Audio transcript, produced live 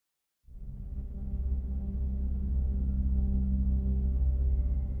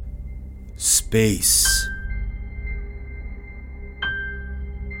Space.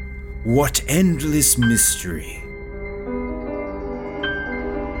 What endless mystery.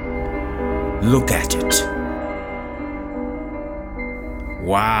 Look at it.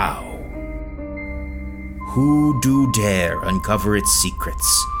 Wow. Who do dare uncover its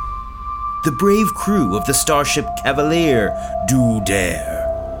secrets? The brave crew of the starship Cavalier do dare.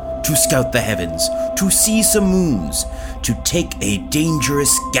 To scout the heavens, to see some moons, to take a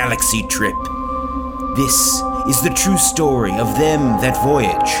dangerous galaxy trip. This is the true story of them that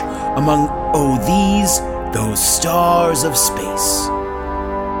voyage among, those stars of space.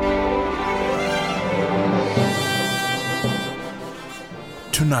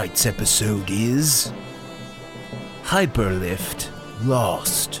 Tonight's episode is Hyperlift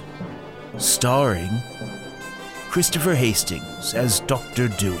Lost, starring Christopher Hastings as Dr.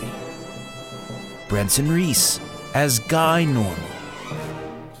 Dewey, Branson Reese as Guy Normal,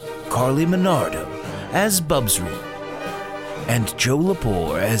 Carly Minardo as Bubsreel, and Joe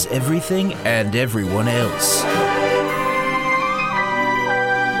Lepore as everything and everyone else.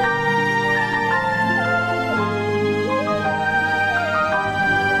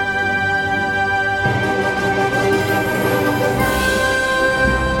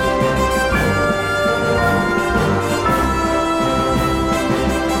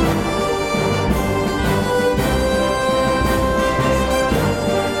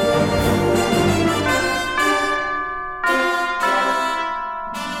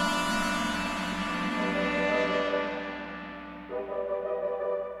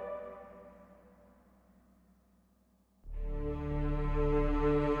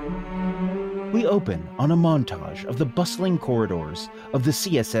 We open on a montage of the bustling corridors of the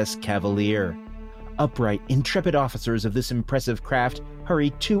CSS Cavalier. Upright, intrepid officers of this impressive craft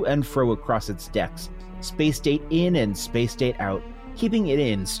hurry to and fro across its decks, space date in and space date out, keeping it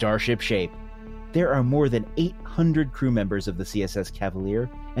in starship shape. There are more than 800 crew members of the CSS Cavalier,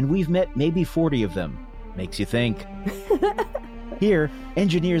 and we've met maybe 40 of them. Makes you think. Here,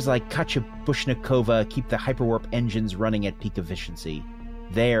 engineers like Katya Bushnikova keep the hyperwarp engines running at peak efficiency.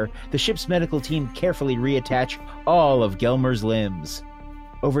 There, the ship's medical team carefully reattach all of Gelmer's limbs.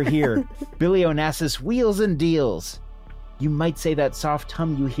 Over here, Billy Onassis wheels and deals. You might say that soft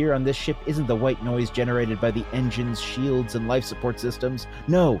hum you hear on this ship isn't the white noise generated by the engines, shields, and life support systems.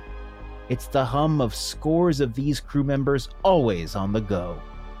 No, it's the hum of scores of these crew members always on the go.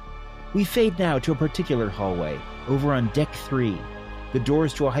 We fade now to a particular hallway, over on Deck 3. The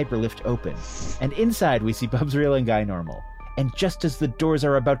doors to a hyperlift open, and inside we see Bubsreel and Guy Normal. And just as the doors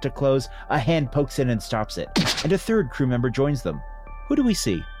are about to close, a hand pokes in and stops it, and a third crew member joins them. Who do we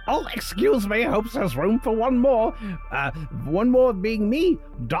see? Oh, excuse me, I hope there's room for one more. One more being me,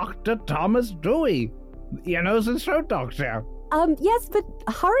 Dr. Thomas Dewey. Your nose and throat doctor. Yes, but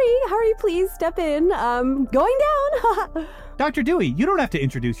hurry, please, step in. Going down. Dr. Dewey, you don't have to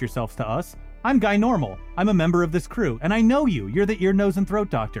introduce yourselves to us. I'm Guy Normal. I'm a member of this crew, and I know you. You're the ear, nose, and throat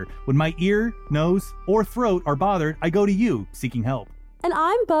doctor. When my ear, nose, or throat are bothered, I go to you, seeking help. And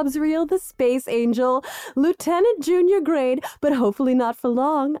I'm Bubsreel, the space angel, Lieutenant Junior grade, but hopefully not for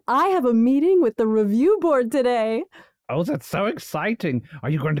long. I have a meeting with the review board today. Oh, that's so exciting.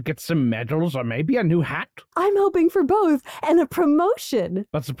 Are you going to get some medals or maybe a new hat? I'm hoping for both, and a promotion.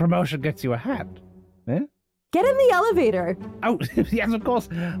 But the promotion gets you a hat. Eh? Get in the elevator. Oh, yes, of course.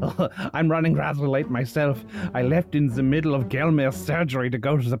 I'm running rather late myself. I left in the middle of Gelmer's surgery to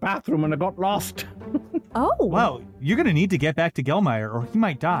go to the bathroom and I got lost. Oh. Wow, you're going to need to get back to Gelmeyer or he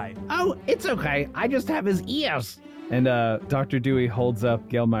might die. Oh, it's okay. I just have his ears. And Dr. Dewey holds up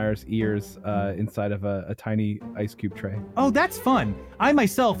Gelmeyer's ears inside of a tiny ice cube tray. Oh, that's fun.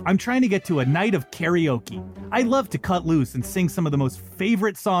 I'm trying to get to a night of karaoke. I love to cut loose and sing some of the most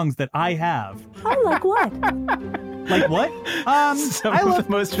favorite songs that I have. Oh, like what? Like what? The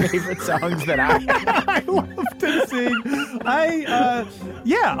most favorite songs that I have. I love to sing. I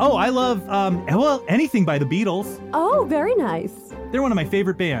love, anything by the Beatles. Oh, very nice. They're one of my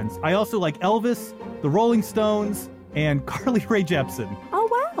favorite bands. I also like Elvis, the Rolling Stones, and Carly Rae Jepsen.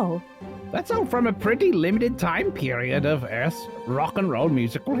 Oh, wow. That's all from a pretty limited time period of Earth's rock and roll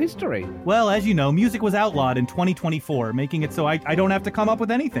musical history. Well, as you know, music was outlawed in 2024, making it so I don't have to come up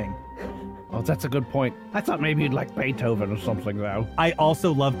with anything. Oh, that's a good point. I thought maybe you'd like Beethoven or something, though. I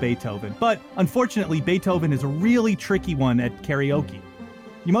also love Beethoven, but unfortunately, Beethoven is a really tricky one at karaoke.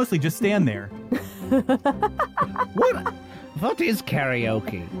 You mostly just stand there. What is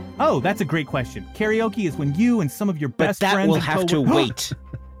karaoke? Oh, that's a great question. Karaoke is when you and some of your best friends... But that will have to wait,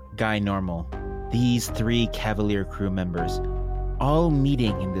 Guy Normal. These 3 Cavalier crew members, all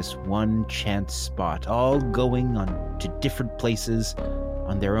meeting in this one chance spot, all going on to different places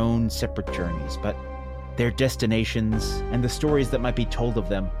on their own separate journeys, but their destinations and the stories that might be told of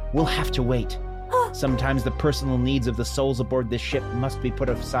them will have to wait. Sometimes the personal needs of the souls aboard this ship must be put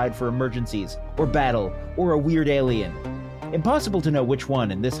aside for emergencies, or battle, or a weird alien. Impossible to know which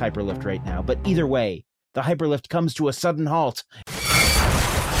one in this hyperlift right now, but either way, the hyperlift comes to a sudden halt.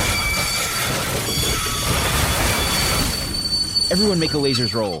 Everyone make a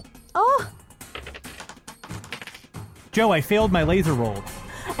lasers roll. Oh, Joe, I failed my laser roll.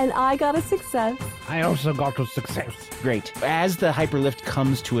 and I got a success. I also got a success. Great. As the hyperlift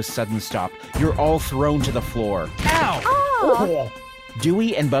comes to a sudden stop, you're all thrown to the floor. Ow! Oh,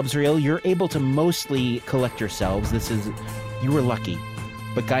 Dewey and Bubsriel, you're able to mostly collect yourselves. You were lucky.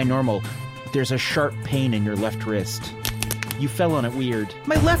 But Guy Normal, there's a sharp pain in your left wrist. You fell on it weird.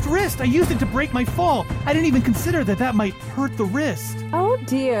 My left wrist! I used it to break my fall. I didn't even consider that might hurt the wrist. oh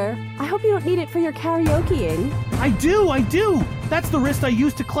dear. I hope you don't need it for your karaokeing. I do! That's the wrist I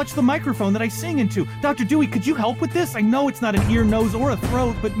use to clutch the microphone that I sing into. Dr. Dewey, could you help with this? I know it's not an ear, nose, or a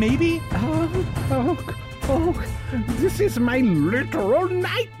throat, but maybe? Oh, this is my literal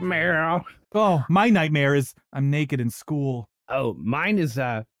nightmare. Oh, my nightmare is I'm naked in school. Oh, mine is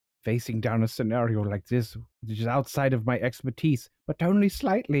facing down a scenario like this, which is outside of my expertise, but only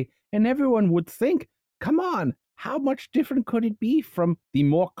slightly. And everyone would think, come on, how much different could it be from the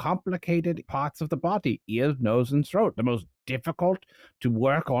more complicated parts of the body, ear, nose, and throat, the most difficult to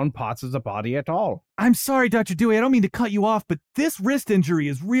work on parts of the body at all? I'm sorry, Dr. Dewey, I don't mean to cut you off, but this wrist injury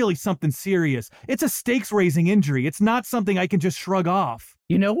is really something serious. It's a stakes-raising injury. It's not something I can just shrug off.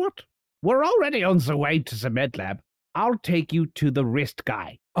 You know what? We're already on the way to the med lab. I'll take you to the wrist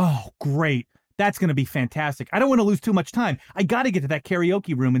guy. Oh, great. That's going to be fantastic. I don't want to lose too much time. I got to get to that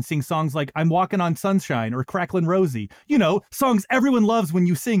karaoke room and sing songs like I'm Walking on Sunshine or Cracklin' Rosie. You know, songs everyone loves when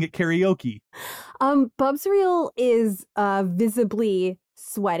you sing at karaoke. Bubsriel is visibly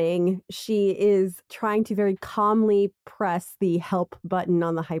sweating. She is trying to very calmly press the help button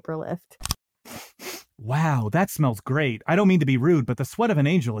on the hyperlift. Wow, that smells great. I don't mean to be rude, but the sweat of an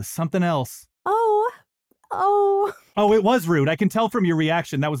angel is something else. Oh. Oh, it was rude. I can tell from your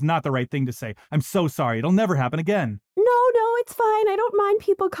reaction that was not the right thing to say. I'm so sorry. It'll never happen again. No, it's fine. I don't mind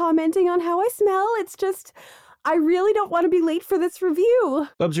people commenting on how I smell. It's just, I really don't want to be late for this review.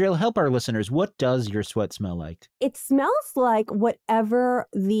 Bubsriel, help our listeners. What does your sweat smell like? It smells like whatever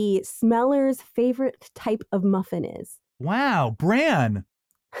the smeller's favorite type of muffin is. Wow, Bran.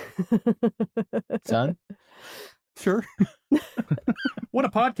 Son? Sure. What a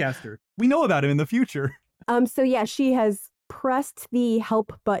podcaster. We know about him in the future. So yeah, she has pressed the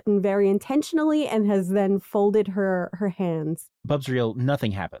help button very intentionally and has then folded her hands. Bubsriel,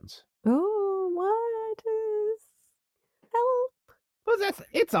 nothing happens. Oh, what is help? Well,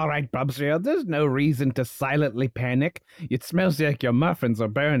 it's all right, Bubsriel. There's no reason to silently panic. It smells like your muffins are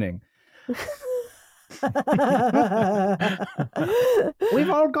burning. We've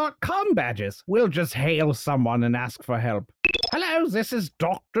all got comm badges. We'll just hail someone and ask for help. Hello, this is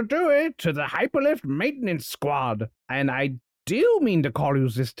Dr. Dewey to the Hyperlift Maintenance Squad. And I do mean to call you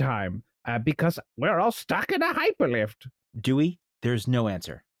this time, because we're all stuck in a hyperlift. Dewey, there's no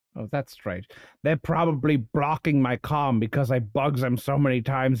answer. Oh, that's right. They're probably blocking my comm because I bugged them so many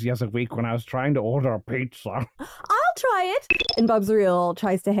times the other week when I was trying to order a pizza. I'll try it. And Bubsriel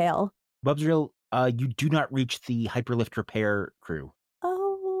tries to hail. Bubsriel, you do not reach the hyperlift repair crew.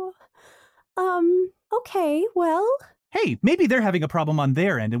 Oh, okay, well. Hey, maybe they're having a problem on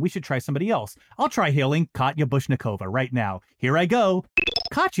their end and we should try somebody else. I'll try hailing Katya Bushnikova right now. Here I go.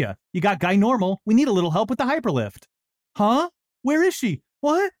 Katya, you got Guy Normal. We need a little help with the hyperlift. Huh? Where is she?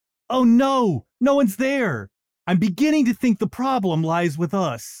 What? Oh no, no one's there. I'm beginning to think the problem lies with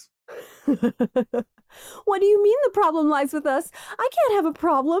us. What do you mean the problem lies with us? I can't have a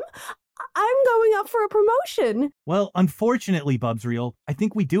problem. I'm going up for a promotion. Well, unfortunately, Bubsriel, I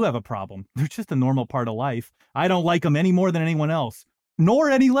think we do have a problem. They're just a normal part of life. I don't like them any more than anyone else,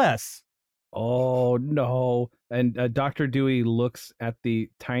 nor any less. Oh, no. And Dr. Dewey looks at the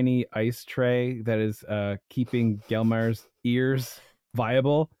tiny ice tray that is keeping Gelmar's ears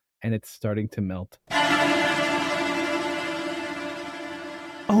viable, and it's starting to melt.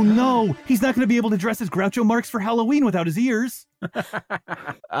 Oh no, he's not going to be able to dress as Groucho Marx for Halloween without his ears.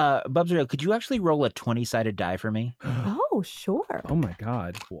 Bubsriel, could you actually roll a 20-sided die for me? Oh, sure. Oh my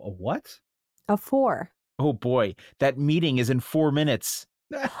god. What? A 4. Oh boy, that meeting is in 4 minutes.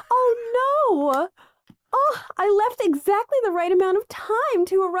 Oh no! Oh, I left exactly the right amount of time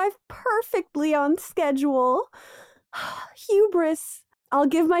to arrive perfectly on schedule. Hubris. I'll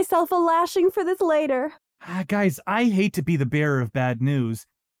give myself a lashing for this later. Guys, I hate to be the bearer of bad news.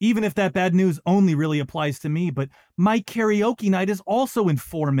 Even if that bad news only really applies to me, but my karaoke night is also in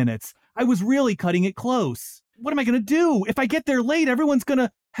 4 minutes. I was really cutting it close. What am I going to do? If I get there late, everyone's going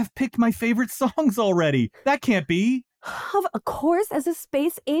to have picked my favorite songs already. That can't be. Of course, as a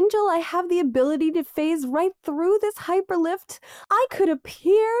space angel, I have the ability to phase right through this hyperlift. I could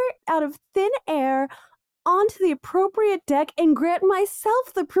appear out of thin air onto the appropriate deck and grant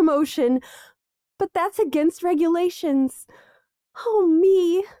myself the promotion. But that's against regulations. Oh,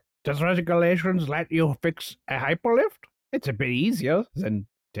 me. Does regulations let you fix a hyperlift? It's a bit easier than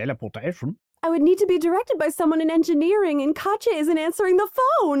teleportation. I would need to be directed by someone in engineering, and Katya isn't answering the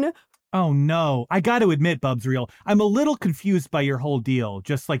phone. Oh no, I got to admit, Bubsreal, I'm a little confused by your whole deal,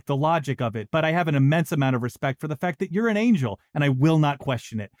 just like the logic of it, but I have an immense amount of respect for the fact that you're an angel, and I will not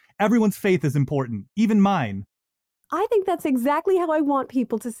question it. Everyone's faith is important, even mine. I think that's exactly how I want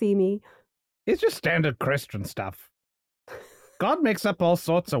people to see me. It's just standard Christian stuff. God makes up all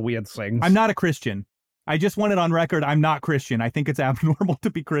sorts of weird things. I'm not a Christian. I just want it on record, I'm not Christian. I think it's abnormal to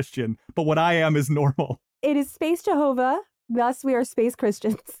be Christian, but what I am is normal. It is Space Jehovah, thus we are space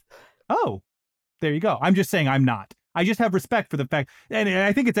Christians. Oh, there you go. I'm just saying I'm not. I just have respect for the fact, and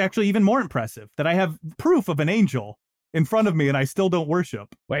I think it's actually even more impressive that I have proof of an angel in front of me and I still don't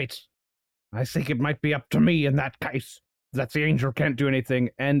worship. Wait, I think it might be up to me in that case. That the angel can't do anything.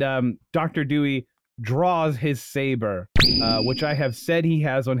 And Dr. Dewey draws his saber, which I have said he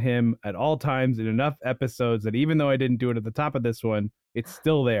has on him at all times in enough episodes that even though I didn't do it at the top of this one, it's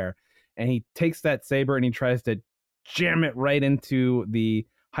still there. And he takes that saber and he tries to jam it right into the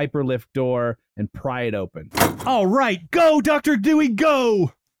hyperlift door and pry it open. All right, go, Dr. Dewey,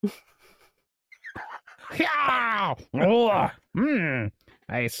 go! Yeah! Oh,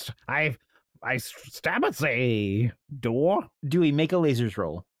 I stab at the door. Dewey, make a lasers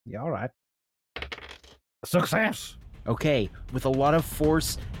roll. Yeah, all right. Success. Okay, with a lot of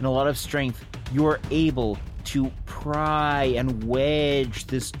force and a lot of strength, you're able to pry and wedge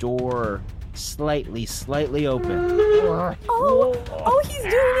this door slightly open. Oh, he's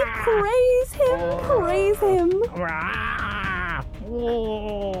doing it. Praise him.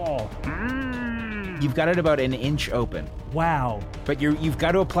 You've got it about an inch open. Wow. But you've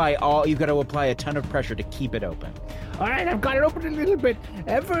got to apply a ton of pressure to keep it open. All right, I've got it open a little bit.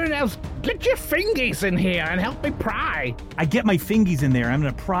 Everyone else, get your fingies in here and help me pry. I get my fingies in there. I'm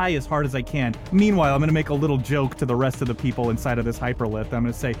going to pry as hard as I can. Meanwhile, I'm going to make a little joke to the rest of the people inside of this hyperlift. I'm going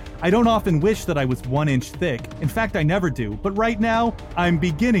to say, I don't often wish that I was 1 inch thick. In fact, I never do. But right now, I'm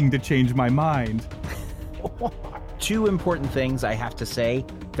beginning to change my mind. 2 important things I have to say.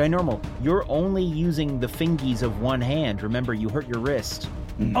 Guy Normal, you're only using the fingies of one hand. Remember, you hurt your wrist.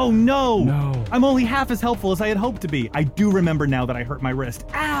 Oh, no! I'm only half as helpful as I had hoped to be. I do remember now that I hurt my wrist.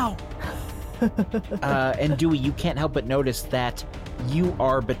 Ow! And Dewey, you can't help but notice that you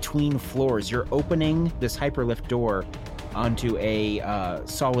are between floors. You're opening this hyperlift door onto a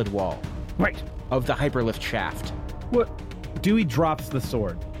solid wall. Right. Of the hyperlift shaft. What? Dewey drops the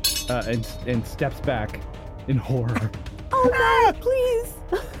sword and steps back in horror. Oh, no, please.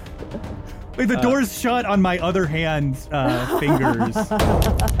 Wait, the door's shut on my other hand's fingers.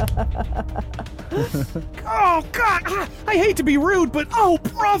 Oh, God! I hate to be rude, but oh,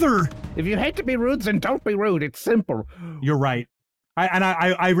 brother! If you hate to be rude, then don't be rude. It's simple. You're right.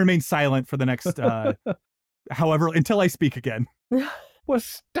 I remain silent for the next, however, until I speak again. We're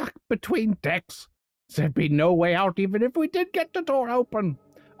stuck between decks. There'd be no way out even if we did get the door open.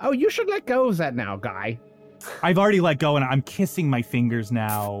 Oh, you should let go of that now, Guy. I've already let go, and I'm kissing my fingers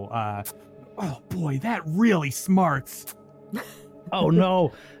now. Oh, boy, that really smarts. Oh,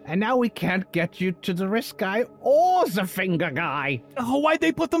 no. And now we can't get you to the wrist guy or the finger guy. Oh, why'd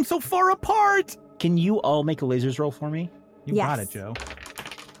they put them so far apart? Can you all make a lasers roll for me? You got it, Joe.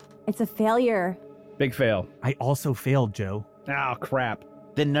 It's a failure. Big fail. I also failed, Joe. Oh, crap.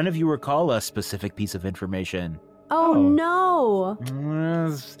 Then none of you recall a specific piece of information. Oh, no.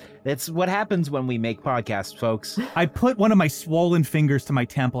 That's what happens when we make podcasts, folks. I put one of my swollen fingers to my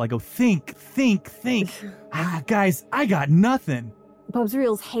temple. I go, think. Guys, I got nothing.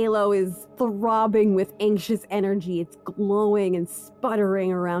 Bubsreal's halo is throbbing with anxious energy. It's glowing and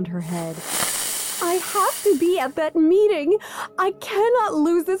sputtering around her head. I have to be at that meeting. I cannot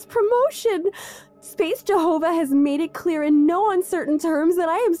lose this promotion. Space Jehovah has made it clear in no uncertain terms that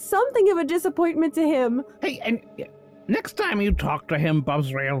I am something of a disappointment to him. Hey, and next time you talk to him,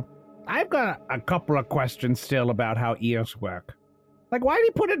 Bubsreal, I've got a couple of questions still about how ears work. Like, why did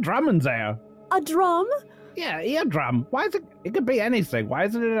he put a drum in there? A drum? Yeah, eardrum. Why is it? It could be anything. Why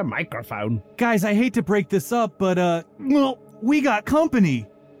isn't it a microphone? Guys, I hate to break this up, but, well, we got company.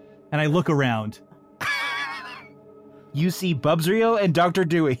 And I look around. You see Bubsreel and Dr.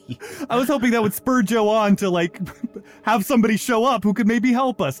 Dewey. I was hoping that would spur Joe on to, like, have somebody show up who could maybe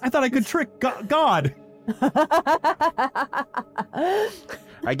help us. I thought I could trick God.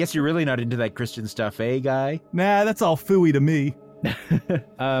 I guess you're really not into that Christian stuff, eh, guy? Nah, that's all phooey to me.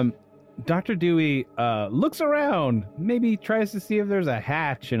 Dr. Dewey looks around, maybe tries to see if there's a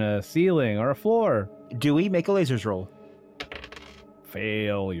hatch in a ceiling or a floor. Dewey, make a lasers roll.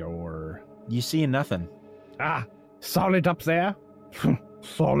 Failure. You see nothing. Solid up there,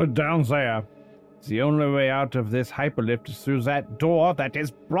 solid down there. The only way out of this hyperlift is through that door that is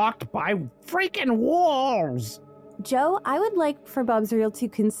blocked by freaking walls. Joe, I would like for Bubsreel to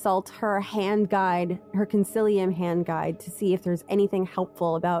consult her hand guide, her Concilium hand guide, to see if there's anything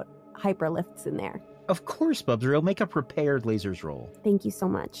helpful about hyperlifts in there. Of course, Bubsreel, make a prepared lasers roll. Thank you so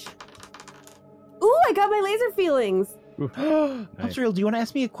much. Ooh, I got my laser feelings. Bubsreel, do you want to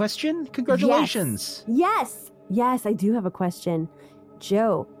ask me a question? Congratulations. Yes, I do have a question.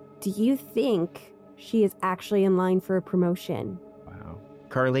 Joe, do you think she is actually in line for a promotion? Wow.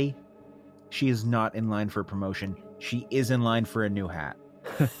 Carly, she is not in line for a promotion. She is in line for a new hat.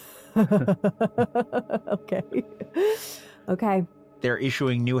 Okay. They're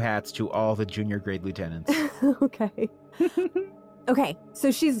issuing new hats to all the junior grade lieutenants. Okay. Okay,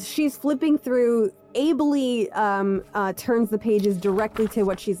 so she's flipping through, ably turns the pages directly to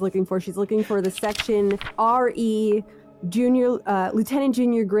what she's looking for. She's looking for the section RE, lieutenant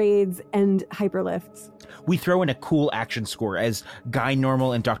junior grades and hyperlifts. We throw in a cool action score as Guy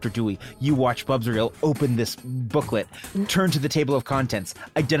Normal and Dr. Dewey. You watch Bubsreel open this booklet, turn to the table of contents,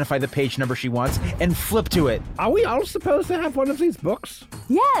 identify the page number she wants, and flip to it. Are we all supposed to have one of these books?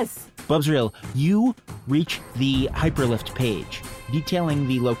 Yes! Bubsreel, you reach the hyperlift page, detailing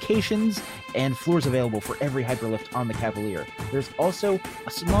the locations and floors available for every hyperlift on the Cavalier. There's also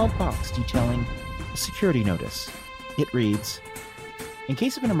a small box detailing a security notice. It reads, in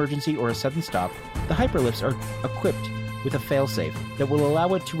case of an emergency or a sudden stop, the hyperlifts are equipped with a failsafe that will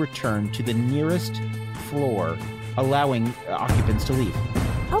allow it to return to the nearest floor, allowing occupants to leave.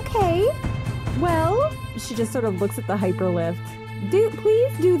 Okay. Well, she just sort of looks at the hyperlift.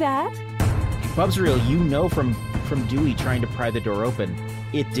 Please do that. Bubsreel, you know from Dewey trying to pry the door open,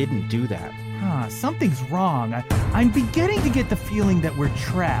 it didn't do that. Something's wrong. I'm beginning to get the feeling that we're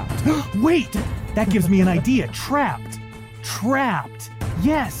trapped. Wait! That gives me an idea. Trapped.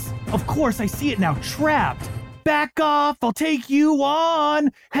 Yes, of course, I see it now. Trapped. Back off, I'll take you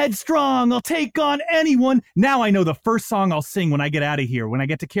on. Headstrong, I'll take on anyone. Now I know the first song I'll sing when I get out of here, when I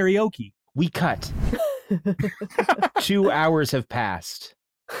get to karaoke. We cut. 2 hours have passed.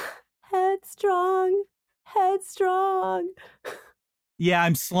 Headstrong. Yeah,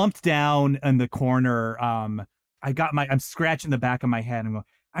 I'm slumped down in the corner. I'm scratching the back of my head.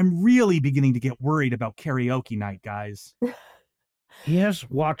 I'm really beginning to get worried about karaoke night, guys. Here's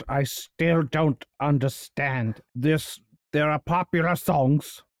what I still don't understand. There are popular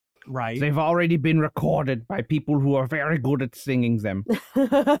songs. Right. They've already been recorded by people who are very good at singing them.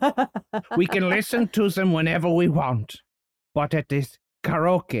 We can listen to them whenever we want. But at this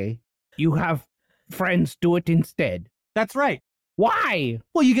karaoke, you have friends do it instead. That's right. Why?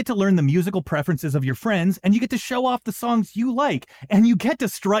 Well, you get to learn the musical preferences of your friends, and you get to show off the songs you like, and you get to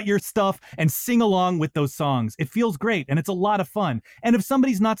strut your stuff and sing along with those songs. It feels great, and it's a lot of fun. And if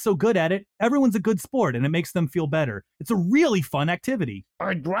somebody's not so good at it, everyone's a good sport, and it makes them feel better. It's a really fun activity.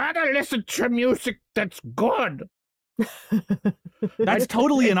 I'd rather listen to music that's good. That's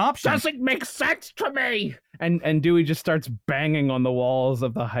totally an option. Doesn't make sense to me. And Dewey just starts banging on the walls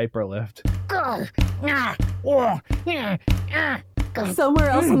of the hyperlift. Somewhere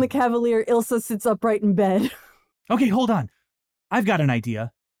else on the Cavalier, Ilsa sits upright in bed. Okay, hold on. I've got an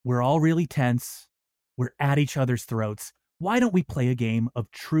idea. We're all really tense. We're at each other's throats. Why don't we play a game of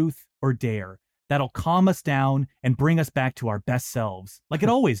truth or dare? That'll calm us down and bring us back to our best selves, like it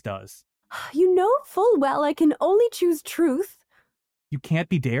always does. You know full well I can only choose truth. You can't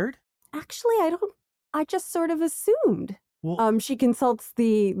be dared? Actually, I don't. I just sort of assumed. Well, She consults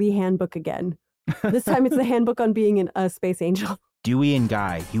the handbook again. This time it's the handbook on being a space angel. Dewey and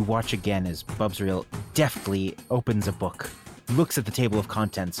Guy, you watch again as Bubsreel deftly opens a book, looks at the table of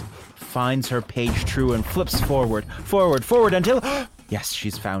contents, finds her page true and flips forward until... Yes,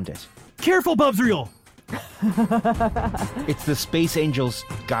 she's found it. Careful, Bubsreel! It's the Space Angel's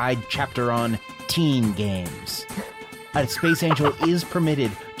Guide chapter on teen games. A Space Angel is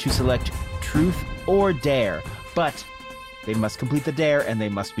permitted to select truth or dare, but they must complete the dare and they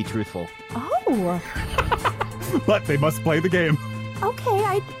must be truthful. Oh. But they must play the game.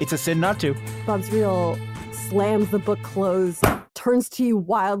 Okay, It's a sin not to. Bubsreel slams the book closed, turns to you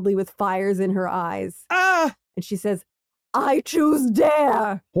wildly with fires in her eyes. Ah! And she says, I choose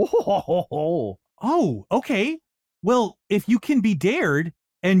dare. Oh, okay. Well, if you can be dared,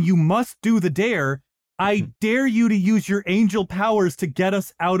 and you must do the dare, I dare you to use your angel powers to get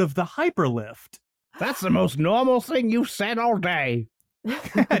us out of the hyperlift. That's the most normal thing you've said all day.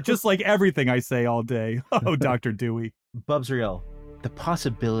 Just like everything I say all day. Oh, Dr. Dewey. Bubsriel, the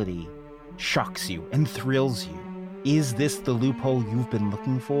possibility shocks you and thrills you. Is this the loophole you've been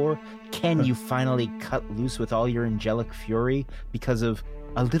looking for? Can you finally cut loose with all your angelic fury because of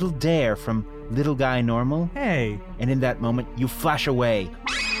a little dare from Little Guy Normal? Hey. And in that moment, you flash away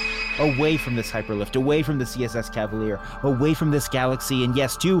from this hyperlift, away from the CSS Cavalier, away from this galaxy, and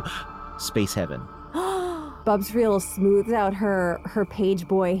yes, to space heaven. Bubsriel smooths out her page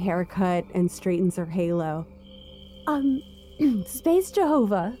boy haircut and straightens her halo. Space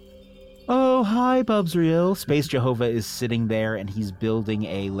Jehovah. Oh, hi, Bubsriel. Space Jehovah is sitting there, and he's building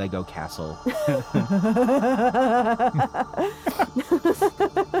a Lego castle.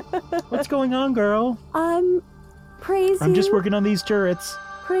 What's going on, girl? Praise you. I'm just working on these turrets.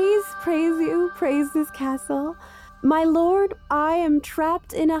 Praise you, praise this castle. My lord, I am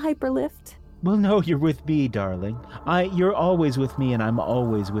trapped in a hyperlift. Well, no, you're with me, darling. You're always with me, and I'm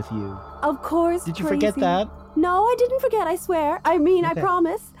always with you. Of course. Did you forget that? No, I didn't forget, I swear. I mean, Okay. I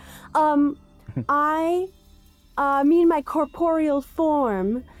promise. My corporeal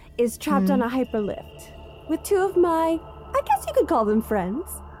form is trapped on a hyperlift with two of my, I guess you could call them friends.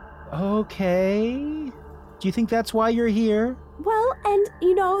 Okay. Do you think that's why you're here? Well, and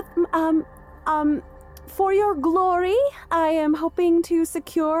for your glory, I am hoping to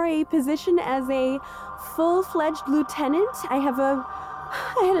secure a position as a full-fledged lieutenant. I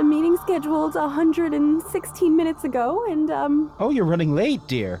had a meeting scheduled 116 minutes ago, and Oh, you're running late,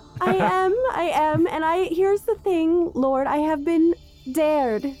 dear. I am, and here's the thing, Lord, I have been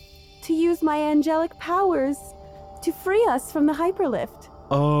dared to use my angelic powers to free us from the hyperlift.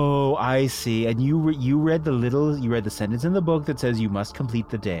 Oh, I see. And you read the sentence in the book that says you must complete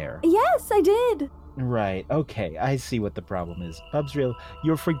the dare. Yes, I did. Right. Okay. I see what the problem is. Bubsriel,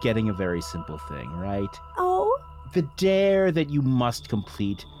 you're forgetting a very simple thing, right? Oh, The dare that you must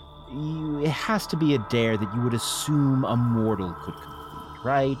complete, it has to be a dare that you would assume a mortal could complete,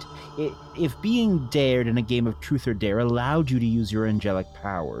 right? If being dared in a game of truth or dare allowed you to use your angelic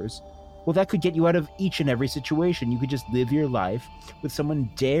powers, well, that could get you out of each and every situation. You could just live your life with someone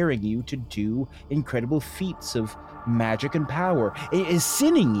daring you to do incredible feats of magic and power,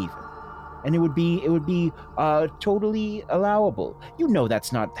 sinning even. And it would be totally allowable. You know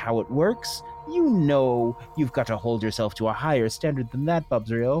that's not how it works. You know you've got to hold yourself to a higher standard than that,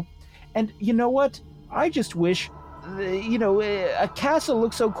 Bubsriel. And you know what? I just wish, a castle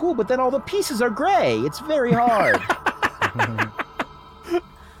looks so cool, but then all the pieces are gray. It's very hard.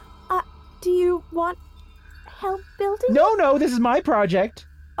 do you want help building? No, this is my project.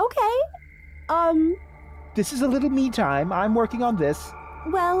 Okay. This is a little me time. I'm working on this.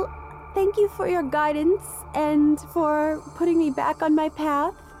 Well, thank you for your guidance and for putting me back on my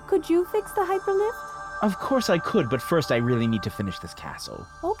path. Could you fix the hyperlift? Of course I could, but first I really need to finish this castle.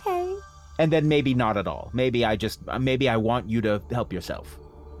 Okay. And then maybe not at all. Maybe I want you to help yourself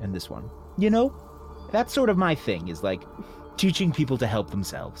in this one. You know? That's sort of my thing, is like teaching people to help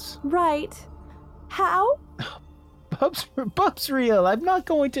themselves. Right. How? Bubsriel, I'm not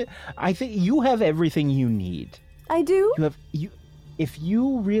going to... I think you have everything you need. I do? If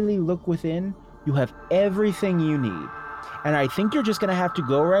you really look within, you have everything you need. And I think you're just going to have to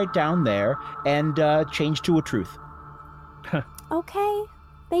go right down there and change to a truth. Okay.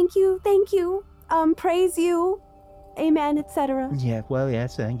 Thank you. Praise you. Amen, etc. Yeah, well,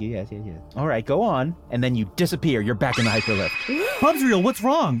 yes, thank you. Yes. All right, go on. And then you disappear. You're back in the hyperlift. Bubsriel, what's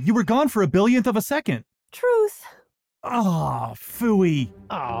wrong? You were gone for a billionth of a second. Truth. Oh, phooey.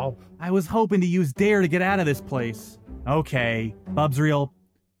 Oh, I was hoping to use dare to get out of this place. Okay, Bubsriel,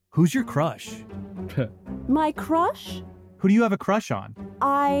 who's your crush? My crush? Who do you have a crush on?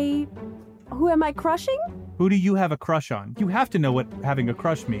 Who am I crushing? Who do you have a crush on? You have to know what having a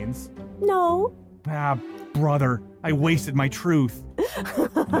crush means. No. Ah, brother, I wasted my truth.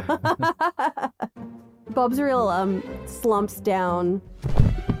 Bubsriel slumps down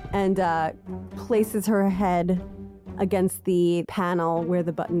and places her head against the panel where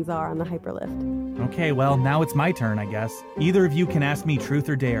the buttons are on the hyperlift. Okay, well, now it's my turn, I guess. Either of you can ask me truth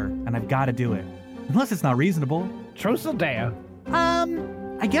or dare, and I've got to do it. Unless it's not reasonable. truth or dare?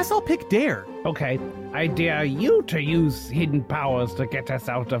 I guess I'll pick dare. Okay, I dare you to use hidden powers to get us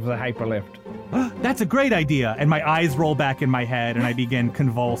out of the hyperlift. That's a great idea. And my eyes roll back in my head and I begin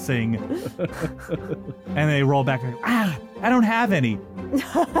convulsing. And they roll back. I don't have any.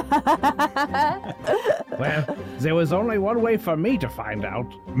 Well, there was only one way for me to find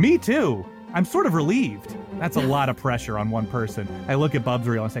out. Me too. I'm sort of relieved. That's a lot of pressure on one person. I look at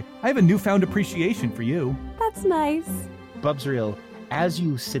Bubsreel and say, I have a newfound appreciation for you. That's nice. Bubsreel, as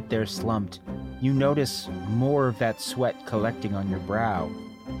you sit there slumped, you notice more of that sweat collecting on your brow.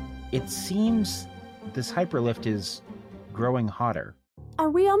 It seems this hyperlift is growing hotter. Are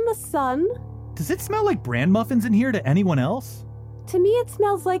we on the sun? Does it smell like bran muffins in here to anyone else? To me, it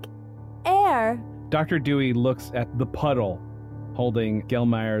smells like air. Dr. Dewey looks at the puddle holding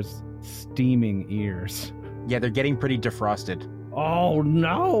Gelmeyer's steaming ears. Yeah, they're getting pretty defrosted. Oh,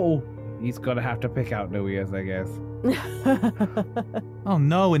 no! He's gonna have to pick out new ears, I guess. Oh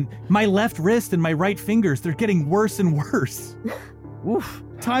no, and my left wrist and my right fingers, they're getting worse and worse. Oof.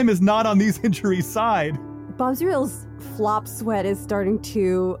 Time is not on these injuries' side. Bubsreel's flop sweat is starting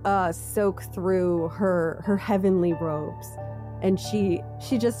to soak through her heavenly robes. And she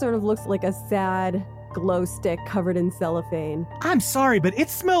just sort of looks like a sad glow stick covered in cellophane. I'm sorry, but it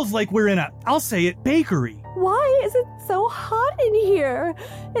smells like we're in I'll say it, bakery. Why is it so hot in here?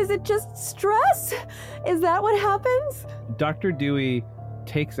 Is it just stress? Is that what happens? Dr. Dewey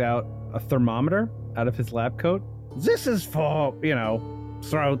takes out a thermometer out of his lab coat. This is for,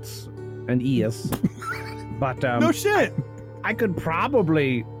 throats and ears. But, no shit. I could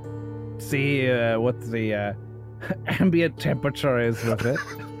probably see what the ambient temperature is with it.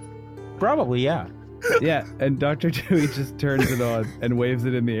 Probably, yeah. Yeah, and Dr. Dewey just turns it on and waves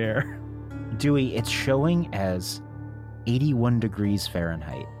it in the air. Dewey, it's showing as 81 degrees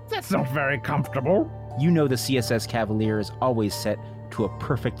Fahrenheit. That's not very comfortable. You know the CSS Cavalier is always set to a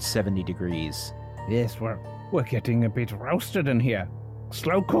perfect 70 degrees. Yes, we're getting a bit roasted in here.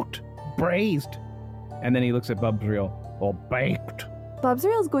 Slow cooked, braised. And then he looks at Bubsreel, or baked.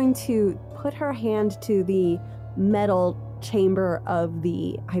 Bubsreel's going to put her hand to the metal chamber of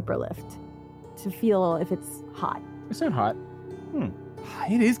the hyperlift to feel if it's hot. It's not hot.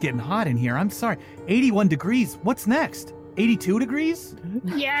 It is getting hot in here. I'm sorry. 81 degrees. What's next? 82 degrees?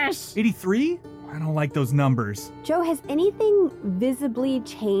 Yes! 83? I don't like those numbers. Joe, has anything visibly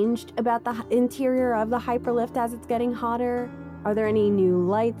changed about the interior of the hyperlift as it's getting hotter? Are there any new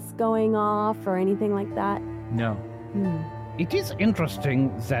lights going off or anything like that? No. It is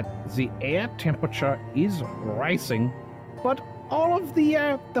interesting that the air temperature is rising, but all of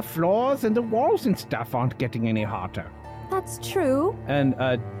the floors and the walls and stuff aren't getting any hotter. That's true. And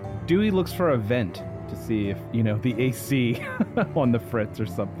Dewey looks for a vent to see if, the AC on the fritz or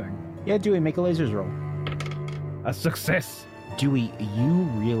something. Yeah, Dewey, make a lasers roll. A success. Dewey, you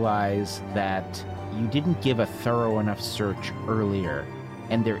realize that you didn't give a thorough enough search earlier,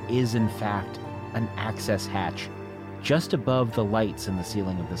 and there is, in fact, an access hatch just above the lights in the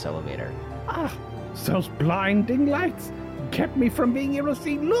ceiling of this elevator. Ah, those blinding lights kept me from being able to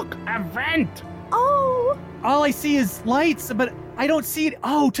see. Look, a vent! Oh! All I see is lights, but I don't see it.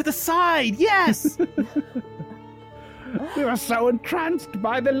 Oh, to the side. Yes. We were so entranced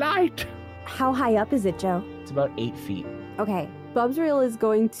by the light. How high up is it, Joe? It's about 8 feet. Okay, Bubsreel is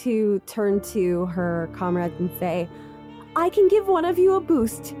going to turn to her comrades and say, I can give one of you a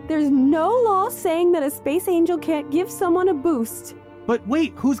boost. There's no law saying that a space angel can't give someone a boost. But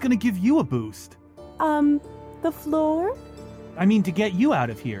wait, who's going to give you a boost? The floor? I mean, to get you out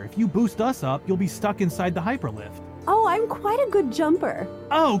of here. If you boost us up, you'll be stuck inside the hyperlift. Oh, I'm quite a good jumper.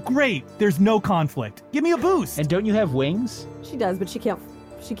 Oh, great. There's no conflict. Give me a boost. And don't you have wings? She does, but she can't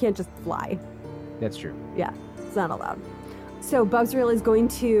just fly. That's true. Yeah, it's not allowed. So Bubsreel is going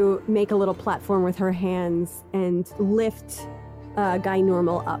to make a little platform with her hands and lift Guy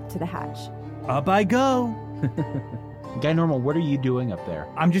Normal up to the hatch. Up I go. Guy Normal, what are you doing up there?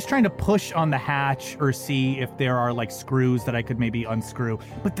 I'm just trying to push on the hatch or see if there are like screws that I could maybe unscrew.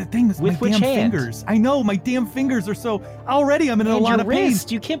 But the thing is, With my which damn hand? fingers. I know, my damn fingers are so... Already I'm in a And lot your of pain.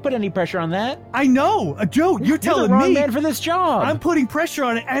 wrist. You can't put any pressure on that. I know. Joe, you're You're telling the wrong me. man for this job. I'm putting pressure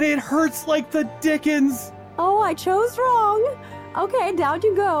on it and it hurts like the dickens. Oh, I chose wrong. Okay, down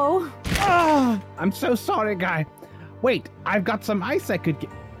you go. Ah! I'm so sorry, Guy. Wait, I've got some ice I could get.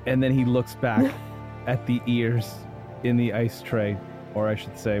 And then he looks back at the ears in the ice tray, or I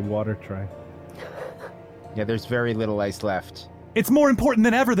should say water tray. Yeah, there's very little ice left. It's more important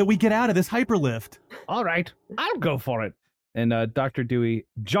than ever that we get out of this hyperlift. All right, I'll go for it. And Dr. Dewey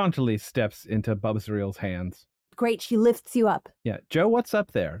jauntily steps into Bubsreel's hands. Great, she lifts you up. Yeah, Joe, what's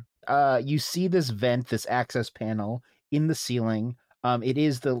up there? You see this vent, this access panel in the ceiling. It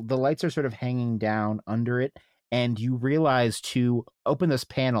is the lights are sort of hanging down under it, and you realize to open this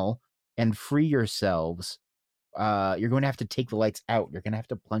panel and free yourselves, you're going to have to take the lights out. You're going to have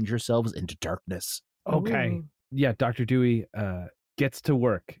to plunge yourselves into darkness. Okay. Ooh. Yeah, Dr. Dewey gets to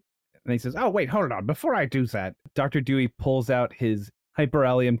work. And he says, oh, wait, hold on. Before I do that, Dr. Dewey pulls out his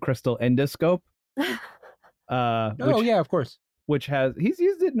hyperallium crystal endoscope. Yeah, of course. Which he's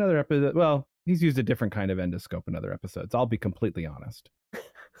used it in other episodes. Well, he's used a different kind of endoscope in other episodes. I'll be completely honest.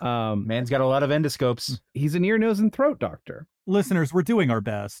 Man's got a lot of endoscopes. He's an ear, nose, and throat doctor. Listeners, we're doing our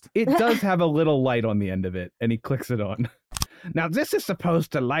best. It does have a little light on the end of it, and he clicks it on. Now, this is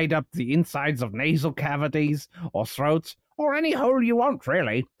supposed to light up the insides of nasal cavities or throats or any hole you want,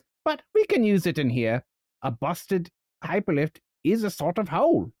 really. But we can use it in here. A busted hyperlift is a sort of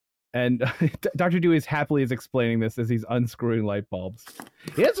hole. And Dr. Dewey is happily explaining this as he's unscrewing light bulbs.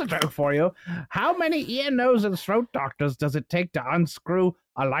 Here's a joke for you. How many ear, nose, and throat doctors does it take to unscrew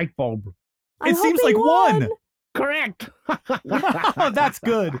a light bulb? It seems like one. Correct. Oh, that's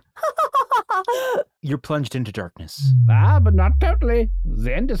good. You're plunged into darkness. But not totally. The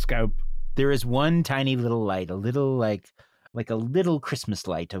endoscope. There is one tiny little light, a little like a little Christmas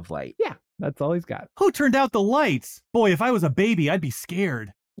light of light. Yeah, that's all he's got. Who turned out the lights? Boy, if I was a baby, I'd be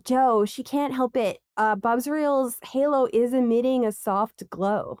scared. Joe, she can't help it. Bubsriel's halo is emitting a soft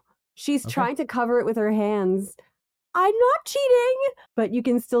glow. She's trying to cover it with her hands. I'm not cheating, but you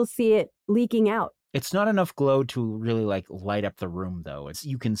can still see it leaking out. It's not enough glow to really light up the room, though.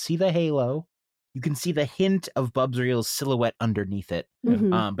 You can see the halo. You can see the hint of Bubsriel's silhouette underneath it.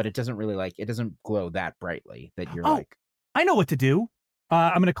 Mhm. But it doesn't really it doesn't glow that brightly that you're I know what to do.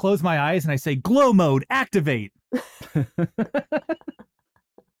 I'm going to close my eyes and I say, glow mode, activate.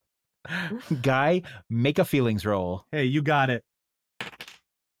 Guy, make a feelings roll. Hey, you got it.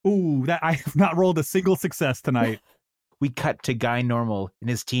 Ooh, I have not rolled a single success tonight. We cut to Guy Normal in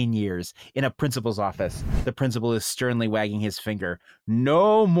his teen years in a principal's office. The principal is sternly wagging his finger.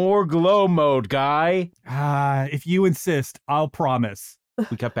 No more glow mode, Guy. If you insist, I'll promise.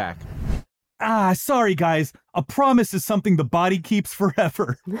 We cut back. Sorry, guys. A promise is something the body keeps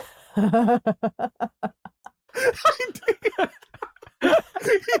forever.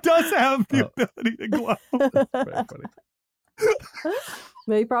 He does have the ability to glow. Very funny.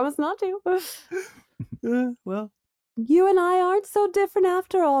 Maybe promise not to. Well, You and I aren't so different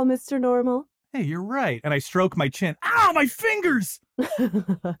after all, Mr. Normal. hey, you're right. And I stroke my chin. Ow, my fingers!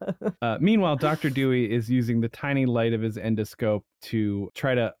 Meanwhile, Dr. Dewey is using the tiny light of his endoscope to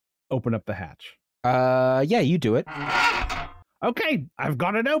try to open up the hatch. Yeah, you do it. Okay, I've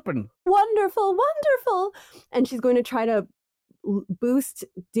got it open. Wonderful, wonderful. And she's going to try to boost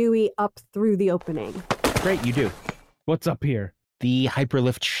Dewey up through the opening. Great, you do. What's up here? The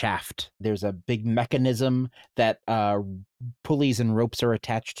hyperlift shaft. There's a big mechanism that pulleys and ropes are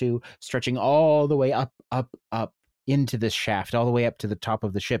attached to, stretching all the way up into this shaft, all the way up to the top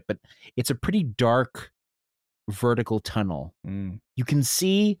of the ship. But it's a pretty dark vertical tunnel. You can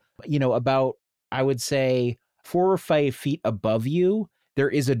see, about, I would say, 4 or 5 feet above you, there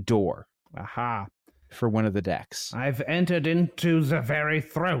is a door. Aha. For one of the decks. I've entered into the very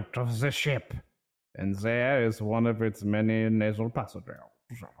throat of the ship, and there is one of its many nasal passages.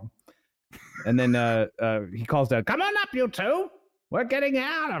 And then he calls out, "Come on up, you two! We're getting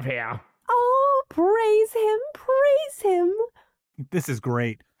out of here!" Oh, praise him, praise him. This is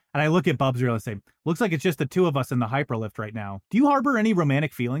great. And I look at Bubsriel and say, looks like it's just the two of us in the hyperlift right now. Do you harbor any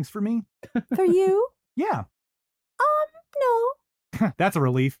romantic feelings for me? For you? Yeah. No. That's a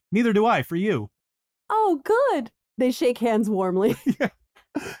relief. Neither do I for you. Oh, good. They shake hands warmly. Yeah.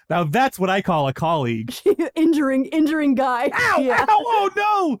 Now that's what I call a colleague. injuring Guy. Ow! Yeah. Ow! Oh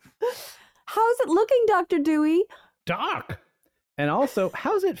no! How's it looking, Dr. Dewey? Dark. And also,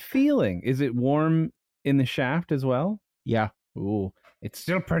 how's it feeling? Is it warm in the shaft as well? Yeah. Ooh, it's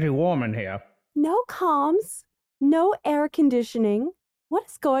still pretty warm in here. No comms. No air conditioning. What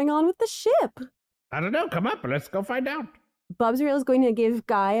is going on with the ship? I don't know. Come up. Let's go find out. Bubsriel is going to give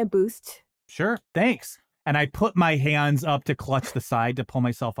Guy a boost. Sure, thanks. And I put my hands up to clutch the side to pull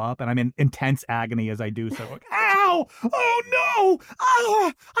myself up, and I'm in intense agony as I do so. Like, ow! Oh no!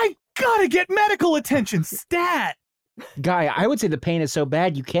 Ah, I gotta get medical attention, stat! Guy, I would say the pain is so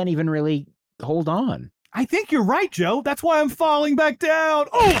bad you can't even really hold on. I think you're right, Joe. That's why I'm falling back down.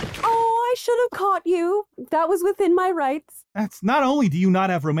 Oh! Oh, I should have caught you. That was within my rights. That's not only do you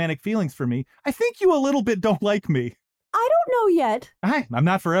not have romantic feelings for me, I think you a little bit don't like me. I don't know yet. I'm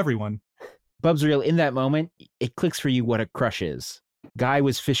not for everyone. Bubsriel, in that moment, it clicks for you what a crush is. Guy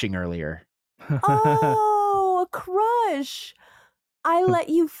was fishing earlier. Oh, a crush. I let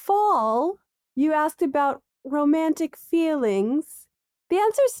you fall. You asked about romantic feelings. The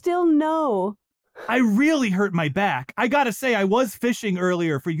answer's still no. I really hurt my back. I gotta say, I was fishing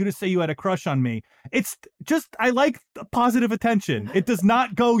earlier for you to say you had a crush on me. It's just, I like positive attention. It does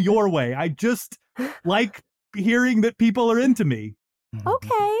not go your way. I just like hearing that people are into me.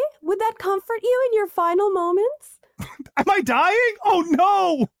 Okay, would that comfort you in your final moments? Am I dying? Oh,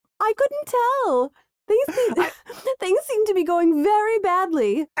 no! I couldn't tell. Things seem to be going very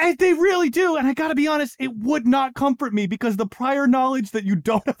badly. They really do. And I gotta be honest, it would not comfort me because the prior knowledge that you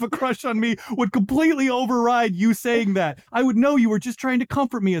don't have a crush on me would completely override you saying that. I would know you were just trying to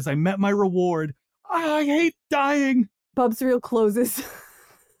comfort me as I met my reward. I hate dying. Bubsreal closes.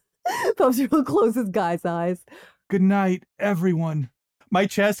 Bubsreal closes Guy's eyes. Good night, everyone. My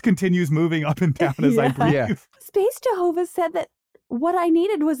chest continues moving up and down as I breathe. Yeah. Space Jehovah said that what I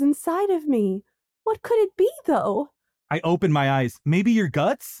needed was inside of me. What could it be, though? I open my eyes. Maybe your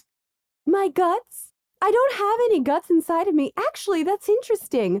guts? My guts? I don't have any guts inside of me. Actually, that's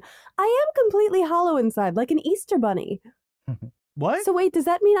interesting. I am completely hollow inside, like an Easter bunny. What? So wait, does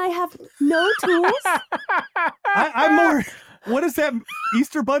that mean I have no tools? I'm more... What is that?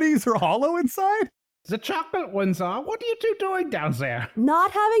 Easter bunnies are hollow inside? The chocolate ones are. What are you two doing down there? Not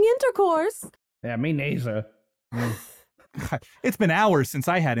having intercourse. Yeah, me neither. It's been hours since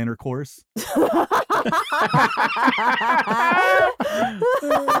I had intercourse.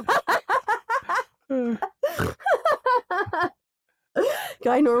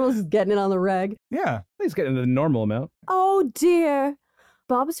 Guy Normal's just getting it on the reg. Yeah. He's getting the normal amount. Oh dear.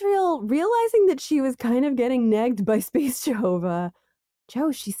 Bobsreal, realizing that she was kind of getting negged by Space Jehovah,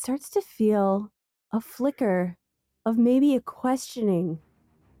 Joe, she starts to feel a flicker of maybe a questioning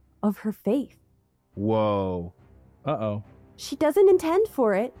of her faith. Whoa. Uh-oh. She doesn't intend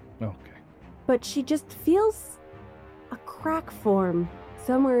for it, Okay. but she just feels a crack form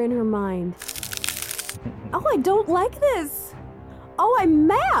somewhere in her mind. Oh, I don't like this. Oh, I'm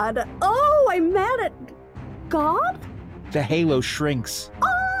mad. Oh, I'm mad at God? The halo shrinks.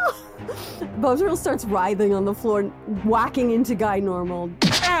 Oh! Bobsreal starts writhing on the floor, whacking into Guy Normal.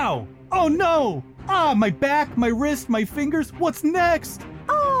 Ow! Oh no! Ah, my back, my wrist, my fingers. What's next?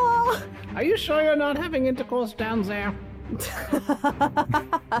 Oh! Are you sure you're not having intercourse down there?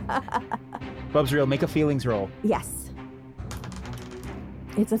 Bubsreal, make a feelings roll. Yes.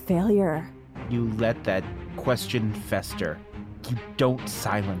 It's a failure. You let that question fester. You don't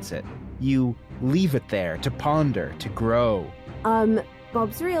silence it. You leave it there to ponder, to grow.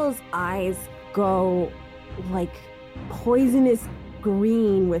 Bobsreal's eyes go like poisonous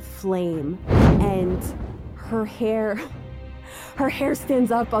green with flame, and her hair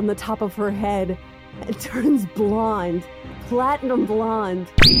stands up on the top of her head and turns blonde, platinum blonde.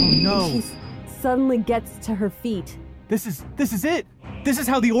 Oh no. She suddenly gets to her feet. This is it. This is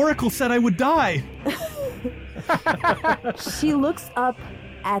how the Oracle said I would die. She looks up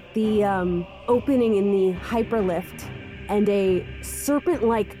at the opening in the hyperlift, and a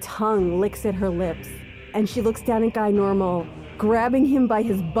serpent-like tongue licks at her lips. And she looks down at Guy Normal, grabbing him by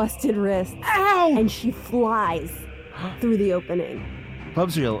his busted wrist. Ow! And she flies through the opening.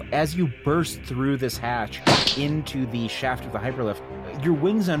 Bubsreal, as you burst through this hatch into the shaft of the hyperlift, your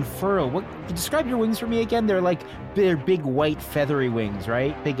wings unfurl. Describe your wings for me again? They're big white feathery wings,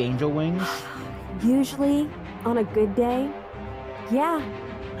 right? Big angel wings? Usually, on a good day, yeah.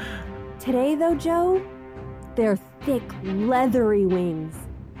 Today, though, Joe, they're thick, leathery wings.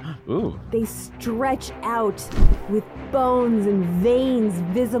 Ooh. They stretch out with bones and veins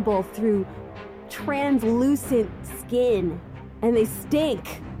visible through translucent skin, and they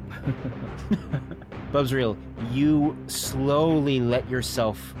stink. Bubsreal, you slowly let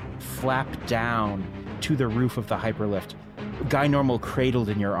yourself flap down to the roof of the hyperlift. Guy Normal cradled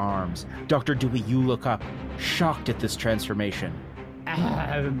in your arms. Dr. Dewey, you look up, shocked at this transformation.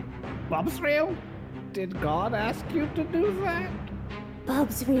 Bobsreal? Did God ask you to do that?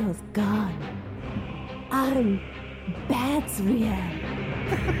 Bobsreal's gone. I'm Badsreal.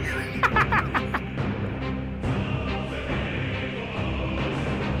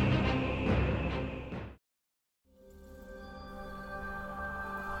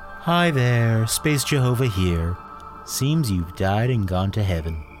 Hi there, Space Jehovah here. Seems you've died and gone to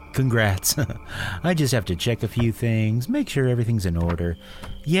heaven. Congrats. I just have to check a few things, make sure everything's in order.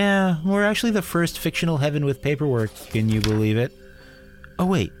 Yeah, we're actually the first fictional heaven with paperwork, can you believe it? Oh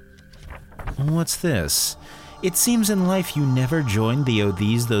wait, what's this? It seems in life you never joined the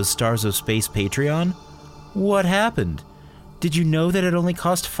Those Stars of Space Patreon? What happened? Did you know that it only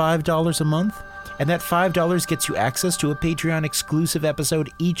cost $5 a month? And that $5 gets you access to a Patreon exclusive episode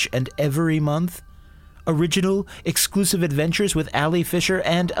each and every month? Original, exclusive adventures with Ali Fisher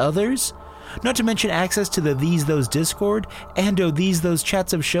and others? Not to mention access to the Those Discord and Those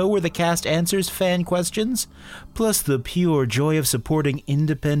Chats of Show where the cast answers fan questions? Plus the pure joy of supporting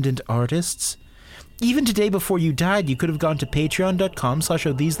independent artists? Even today before you died, you could have gone to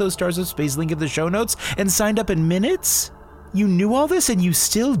patreon.com/those stars of space, link in the show notes, and signed up in minutes? You knew all this and you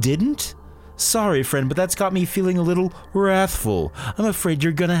still didn't? Sorry, friend, but that's got me feeling a little wrathful. I'm afraid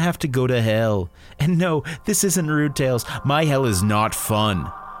you're gonna have to go to hell. And no, this isn't Rude Tales. My hell is not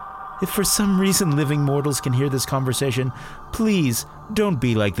fun. If for some reason living mortals can hear this conversation, please don't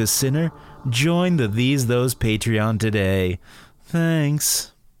be like this sinner. Join the These Those Patreon today.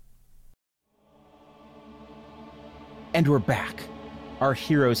 Thanks. And we're back. Our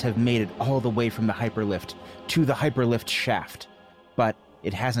heroes have made it all the way from the hyperlift to the hyperlift shaft. But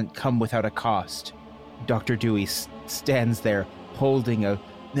it hasn't come without a cost. Dr. Dewey stands there holding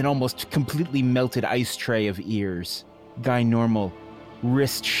an almost completely melted ice tray of ears. Guy Normal,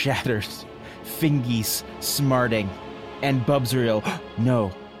 wrist shattered, fingies smarting, and Bubsriel,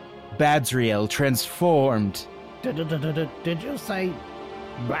 no, Badsriel transformed. Did you say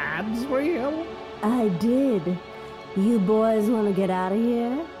Badsriel? I did. You boys want to get out of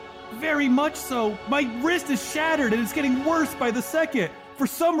here? Very much so. My wrist is shattered and it's getting worse by the second. For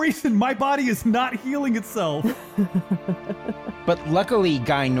some reason, my body is not healing itself. But luckily,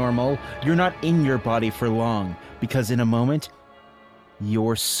 Guy Normal, you're not in your body for long, because in a moment,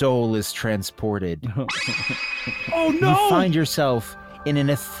 your soul is transported. Oh no! You find yourself in an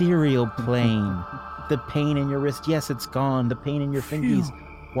ethereal plane. The pain in your wrist, yes, it's gone. The pain in your fingers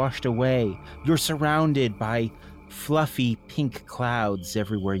washed away. You're surrounded by fluffy pink clouds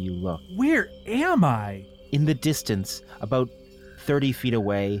everywhere you look. Where am I? In the distance, about 30 feet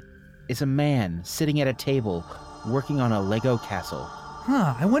away, is a man sitting at a table working on a Lego castle.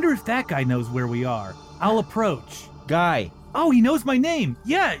 Huh, I wonder if that guy knows where we are. I'll approach. Guy. Oh, he knows my name.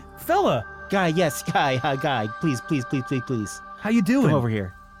 Yeah, fella. Guy, yes, Guy. Guy, please. How you doing? Come over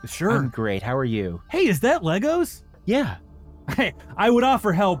here. Sure. I'm great. How are you? Hey, is that Legos? Yeah. Hey, I would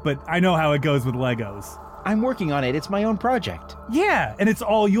offer help, but I know how it goes with Legos. I'm working on it. It's my own project. Yeah, and it's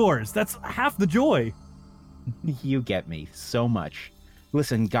all yours. That's half the joy. You get me so much.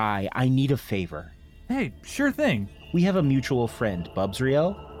 Listen, Guy, I need a favor. Hey, sure thing. We have a mutual friend,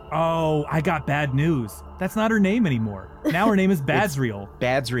 Bubsriel. Oh, I got bad news. That's not her name anymore. Now her name is Badsriel.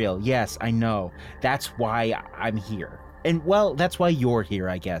 Badsriel, yes, I know. That's why I'm here. And, well, that's why you're here,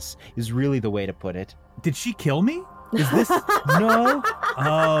 I guess, is really the way to put it. Did she kill me? Is this... No.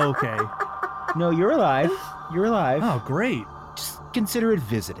 Oh, okay. No, you're alive. You're alive. Oh, great. Just consider it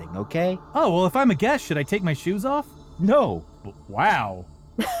visiting, okay? Oh, well, if I'm a guest, should I take my shoes off? No. Wow.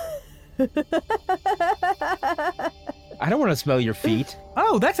 I don't want to smell your feet.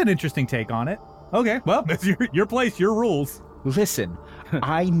 Oh, that's an interesting take on it. Okay, well, it's your place, your rules. Listen,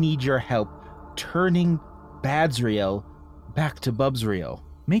 I need your help turning Badsriel back to Bubsriel.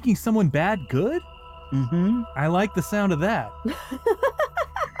 Making someone bad good? Mm-hmm. I like the sound of that.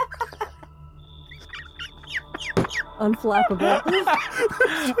 Unflappable.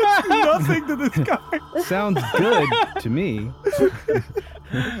 Nothing to this guy. Sounds good to me.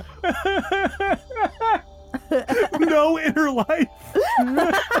 No inner life.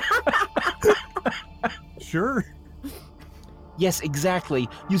 Sure. Yes, exactly.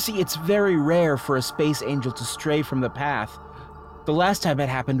 You see, it's very rare for a space angel to stray from the path. The last time it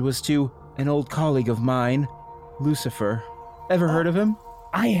happened was to an old colleague of mine, Lucifer. Ever heard of him?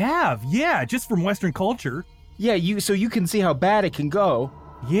 I have, yeah, just from Western culture. Yeah, so you can see how bad it can go.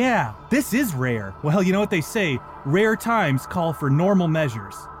 Yeah, this is rare. Well, you know what they say, rare times call for normal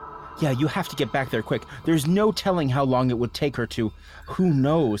measures. Yeah, you have to get back there quick. There's no telling how long it would take her to, who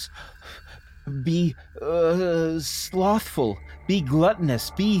knows, be slothful, be gluttonous,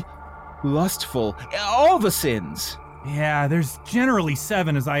 be lustful, all the sins. Yeah, there's generally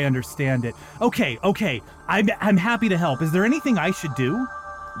 7 as I understand it. Okay, I'm happy to help. Is there anything I should do?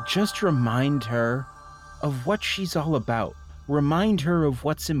 Just remind her of what she's all about. Remind her of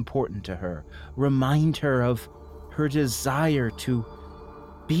what's important to her. Remind her of her desire to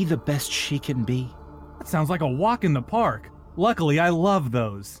be the best she can be. That sounds like a walk in the park. Luckily, I love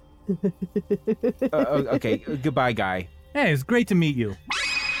those. Okay, goodbye, Guy. Hey, it's great to meet you.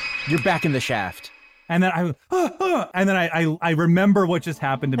 You're back in the shaft. And then I remember what just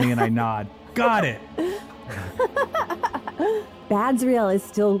happened to me and I nod. Got it. Badsriel is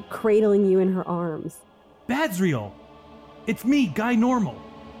still cradling you in her arms. Badsriel. It's me, Guy Normal.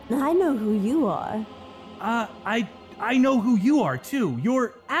 I know who you are. I know who you are too.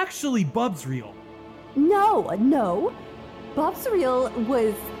 You're actually Bubsriel. No. Bubsriel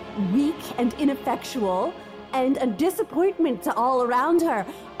was weak and ineffectual and a disappointment to all around her.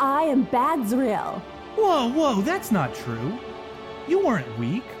 I am Badsriel. Whoa, that's not true. You weren't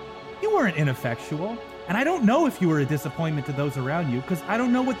weak. You weren't ineffectual. And I don't know if you were a disappointment to those around you, because I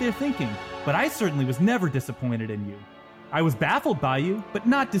don't know what they're thinking. But I certainly was never disappointed in you. I was baffled by you, but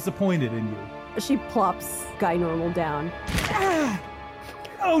not disappointed in you. She plops Guy Normal down.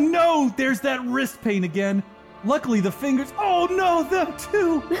 Oh no, there's that wrist pain again. Luckily the fingers, oh no, them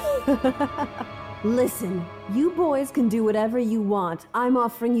too. Listen, you boys can do whatever you want. I'm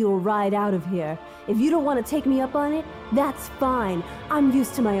offering you a ride out of here. If you don't want to take me up on it, that's fine. I'm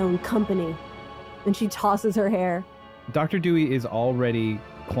used to my own company. And she tosses her hair. Dr. Dewey is already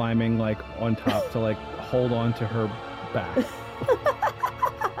climbing like on top to like hold on to her back.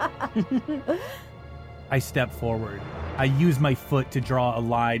 I step forward. I use my foot to draw a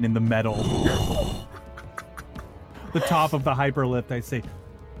line in the metal. The top of the hyperlift, I say,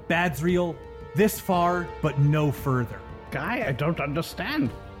 Badsriel, this far, but no further. Guy, I don't understand.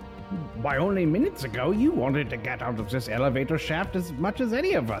 Why, only minutes ago, you wanted to get out of this elevator shaft as much as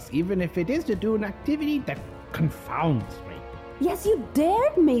any of us, even if it is to do an activity that confounds me. Yes, you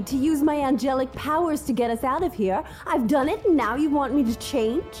dared me to use my angelic powers to get us out of here. I've done it, and now you want me to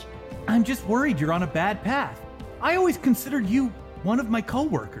change? I'm just worried you're on a bad path. I always considered you one of my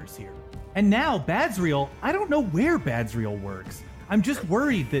co-workers here. And now, Badsriel, I don't know where Badsriel works. I'm just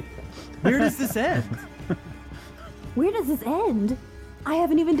worried that, where does this end? Where does this end? I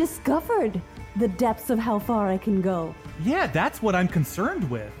haven't even discovered the depths of how far I can go. Yeah, that's what I'm concerned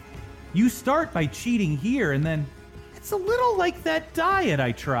with. You start by cheating here, and then it's a little like that diet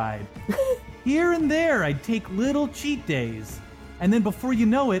I tried. Here and there, I'd take little cheat days. And then before you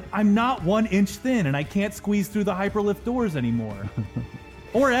know it, I'm not 1 inch thin, and I can't squeeze through the hyperlift doors anymore.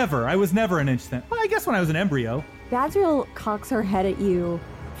 Or ever. I was never an inch thin. Well, I guess when I was an embryo. Badsriel cocks her head at you.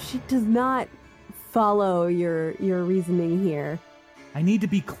 She does not follow your reasoning here. I need to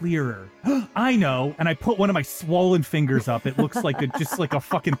be clearer. I know, and I put one of my swollen fingers up. It looks like just like a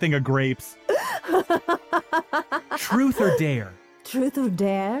fucking thing of grapes. Truth or dare? Truth or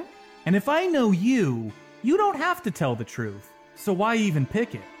dare? And if I know you, you don't have to tell the truth. So why even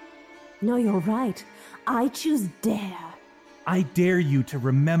pick it? No, you're right. I choose dare. I dare you to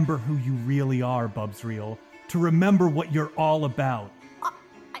remember who you really are, Bubsriel. To remember what you're all about.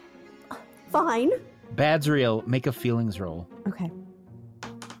 Fine. Badsriel, make a feelings roll. Okay.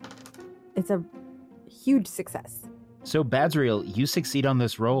 It's a huge success. So, Badsriel, you succeed on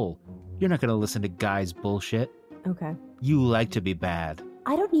this roll. You're not going to listen to Guy's bullshit. Okay. You like to be bad.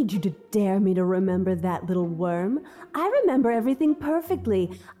 I don't need you to dare me to remember that little worm. I remember everything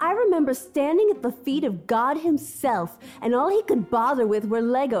perfectly. I remember standing at the feet of God himself, and all he could bother with were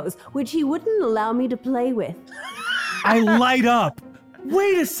Legos, which he wouldn't allow me to play with. I light up.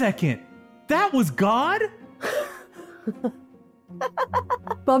 Wait a second. That was God?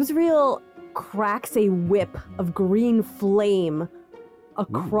 Bubsriel cracks a whip of green flame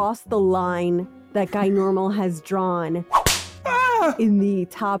across the line that Guy Normal has drawn in the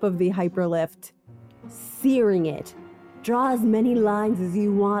top of the hyperlift, searing it. Draw as many lines as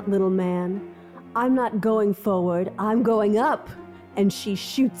you want, little man. I'm not going forward, I'm going up. And she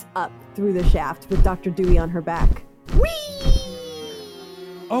shoots up through the shaft with Dr. Dewey on her back. Whee!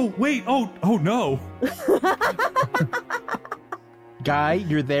 Oh, wait. Oh no. Guy,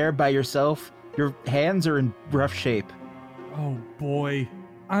 you're there by yourself. Your hands are in rough shape. Oh, boy.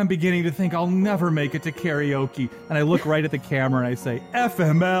 I'm beginning to think I'll never make it to karaoke. And I look right at the camera and I say,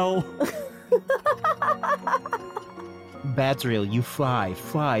 FML. Badsriel, you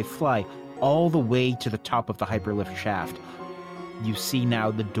fly, all the way to the top of the hyperlift shaft. You see now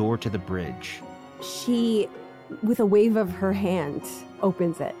the door to the bridge. She, with a wave of her hand,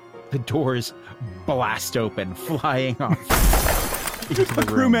 opens it. The doors blast open, flying off into the The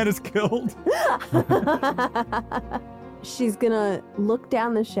room. crewman is killed. She's gonna look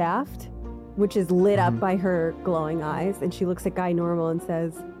down the shaft, which is lit up by her glowing eyes, and she looks at Guy Normal and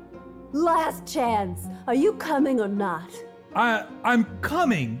says, "Last chance. Are you coming or not?" I'm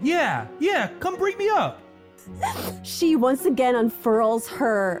coming. Yeah. Come bring me up. She once again unfurls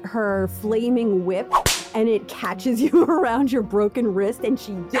her flaming whip, and it catches you around your broken wrist, and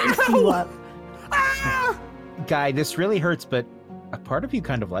she yanks you up. Guy, this really hurts, but a part of you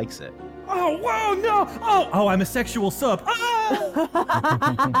kind of likes it. Oh, whoa, no. Oh, I'm a sexual sub.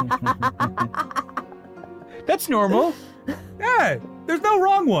 That's normal. Yeah, there's no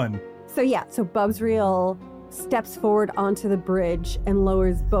wrong one. So Bubsriel steps forward onto the bridge and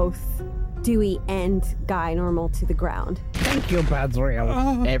lowers both Dewey and Guy Normal to the ground. Thank you,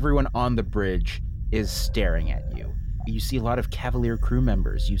 Badsriel. Everyone on the bridge is staring at you. You see a lot of Cavalier crew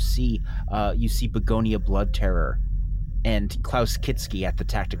members. You see Begonia Blood Terror and Klaus Kitsky at the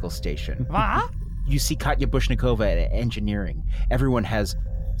tactical station. You see Katya Bushnikova at engineering. Everyone has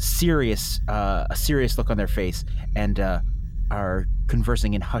a serious look on their face and are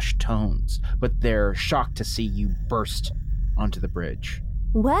conversing in hushed tones, but they're shocked to see you burst onto the bridge.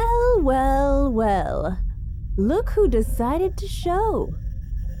 Well, well, well. Look who decided to show.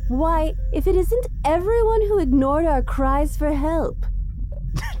 Why, if it isn't everyone who ignored our cries for help.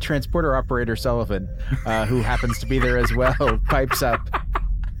 Transporter operator Sullivan, who happens to be there as well, pipes up.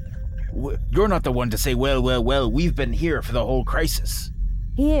 You're not the one to say, well, we've been here for the whole crisis.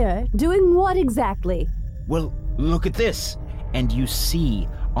 Here? Doing what exactly? Well, look at this. And you see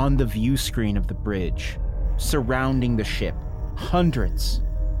on the view screen of the bridge, surrounding the ship, hundreds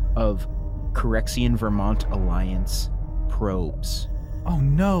of Corexian Vermont Alliance probes. Oh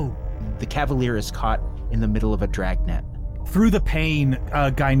no. The Cavalier is caught in the middle of a dragnet. Through the pain,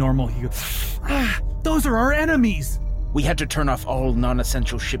 Guy Normal, he goes, those are our enemies. We had to turn off all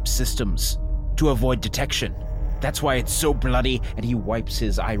non-essential ship systems to avoid detection. That's why it's so bloody, and he wipes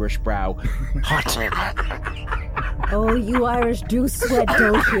his Irish brow. Hot. Oh, you Irish do sweat,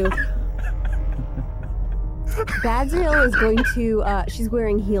 don't you? Badriel is going to, she's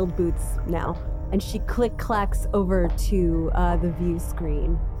wearing heeled boots now, and she click-clacks over to the view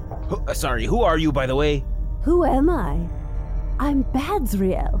screen. Sorry, who are you, by the way? Who am I? I'm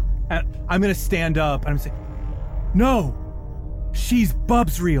Badriel. I'm going to stand up, and I'm saying, no, she's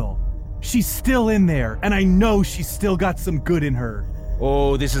Bubsriel. She's still in there, and I know she's still got some good in her.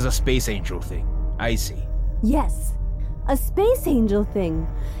 Oh, this is a space angel thing. I see. Yes, a space angel thing.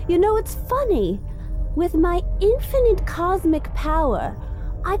 You know, it's funny. With my infinite cosmic power,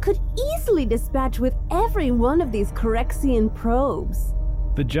 I could easily dispatch with every one of these Corexian probes.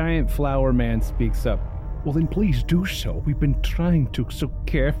 The giant flower man speaks up. Well, then please do so. We've been trying to so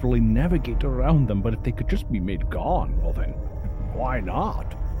carefully navigate around them, but if they could just be made gone, well then, why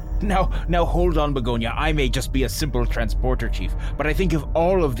not? Now hold on, Begonia. I may just be a simple transporter chief, but I think if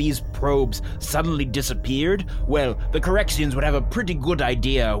all of these probes suddenly disappeared, well, the Corexians would have a pretty good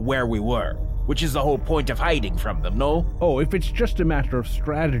idea where we were, which is the whole point of hiding from them, no? Oh, if it's just a matter of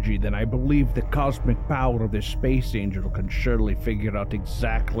strategy, then I believe the cosmic power of this space angel can surely figure out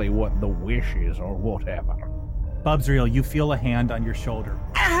exactly what the wish is or whatever. Bubsriel, you feel a hand on your shoulder.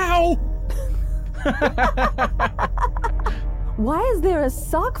 Ow! Why is there a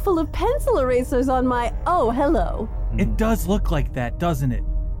sock full of pencil erasers on my... Oh, hello. It does look like that, doesn't it?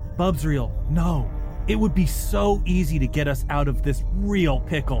 Bubsriel, no. It would be so easy to get us out of this real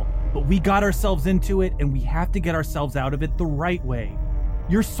pickle, but we got ourselves into it, and we have to get ourselves out of it the right way.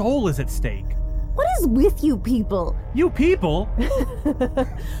 Your soul is at stake. What is with you people? You people?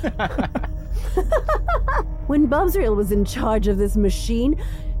 When Bubsriel was in charge of this machine,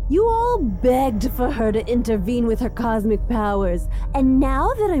 you all begged for her to intervene with her cosmic powers. And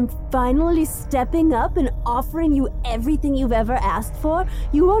now that I'm finally stepping up and offering you everything you've ever asked for,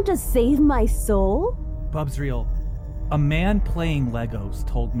 you want to save my soul? Bubsriel, a man playing Legos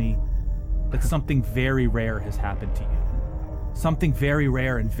told me that something very rare has happened to you. Something very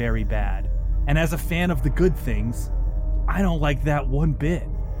rare and very bad. And as a fan of the good things, I don't like that one bit.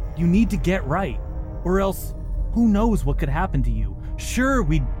 You need to get right, or else who knows what could happen to you. Sure,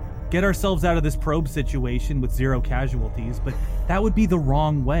 we'd get ourselves out of this probe situation with 0 casualties, but that would be the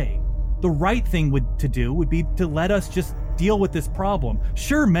wrong way. The right thing to do would be to let us just deal with this problem.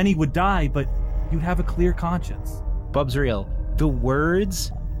 Sure, many would die, but you'd have a clear conscience. Bubsriel, the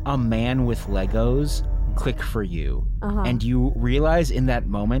words, a man with Legos, click for you. And you realize in that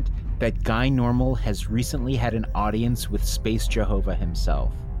moment that Guy Normal has recently had an audience with Space Jehovah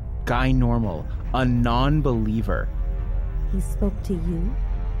himself. Guy Normal, a non-believer. He spoke to you?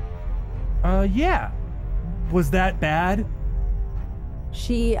 Yeah. Was that bad?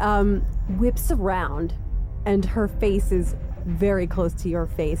 She, whips around, and her face is very close to your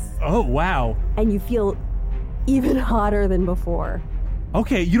face. Oh, wow. And you feel even hotter than before.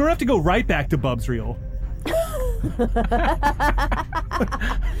 Okay, you don't have to go right back to Bubsriel.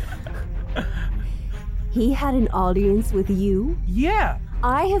 He had an audience with you? Yeah.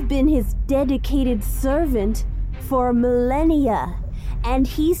 I have been his dedicated servant for millennia, and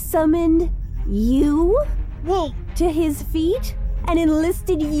he summoned you? Well, to his feet? And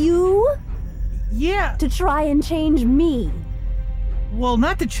enlisted you? Yeah. To try and change me? Well,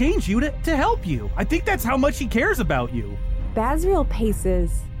 not to change you, to help you. I think that's how much he cares about you. Bazriel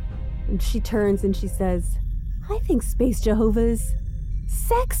paces, and she turns and she says, I think Space Jehovah's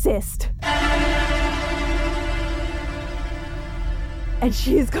sexist. And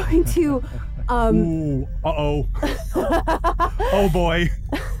she is going to, Ooh, uh-oh. Oh, boy.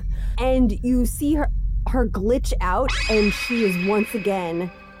 And you see her glitch out, and she is once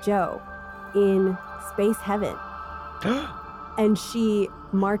again, Joe, in space heaven. And she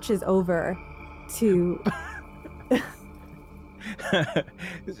marches over to...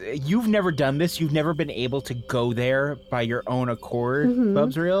 You've never done this. You've never been able to go there by your own accord,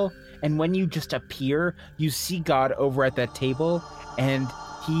 Bubsriel. And when you just appear, you see God over at that table, and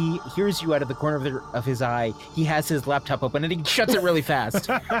he hears you out of the corner of his eye. He has his laptop open, and he shuts it really fast.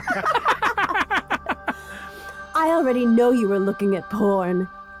 I already know you were looking at porn.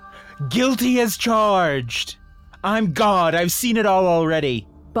 Guilty as charged. I'm God. I've seen it all already.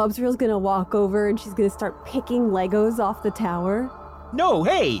 Bubsriel's gonna walk over and she's gonna start picking Legos off the tower. No,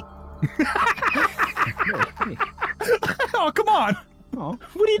 hey. Oh, come on. Oh,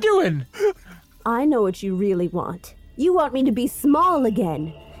 what are you doing? I know what you really want. You want me to be small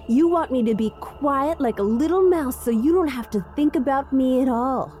again. You want me to be quiet like a little mouse so you don't have to think about me at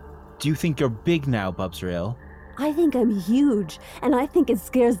all. Do you think you're big now, Bubsriel? I think I'm huge, and I think it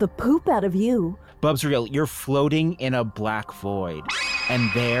scares the poop out of you. Bubsriel, you're floating in a black void. And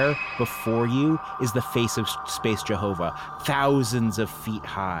there, before you, is the face of Space Jehovah, thousands of feet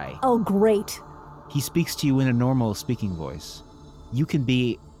high. Oh, great. He speaks to you in a normal speaking voice. You can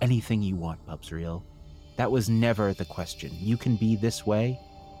be anything you want, Bubsriel. That was never the question. You can be this way,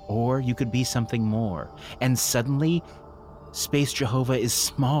 or you could be something more. And suddenly, Space Jehovah is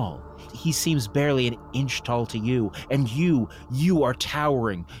small. He seems barely an inch tall to you, and you are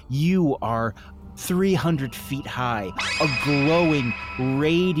towering. You are 300 feet high, a glowing,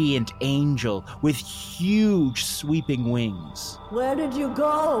 radiant angel with huge sweeping wings. Where did you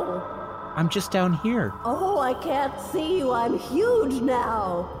go? I'm just down here. Oh, I can't see you. I'm huge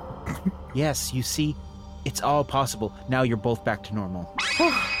now. Yes, you see, it's all possible. Now you're both back to normal.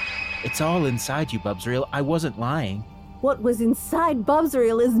 It's all inside you, Bubsriel. I wasn't lying. What was inside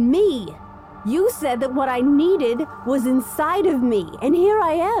Bubsriel is me. You said that what I needed was inside of me, and here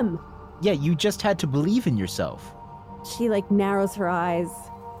I am. Yeah, you just had to believe in yourself. She narrows her eyes.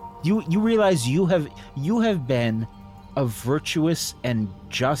 You realize you have been a virtuous and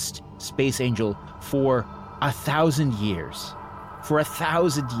just space angel for 1,000 years. For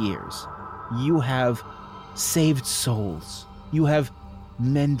 1,000 years, you have saved souls. You have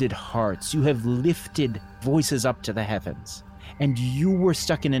mended hearts. You have lifted voices up to the heavens. And you were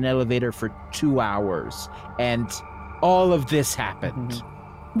stuck in an elevator for 2 hours, and all of this happened.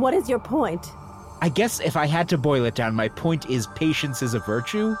 What is your point? I guess if I had to boil it down, my point is patience is a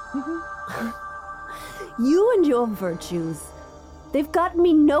virtue. You and your virtues, they've gotten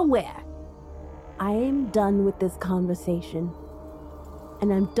me nowhere. I am done with this conversation.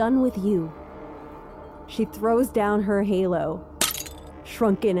 And I'm done with you. She throws down her halo,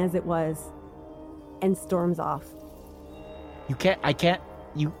 shrunken as it was, and storms off. You're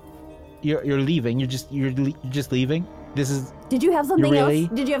leaving. You're just leaving. This is. Did you have something really?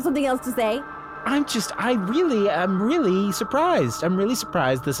 else? Did you have something else to say? I'm really surprised. I'm really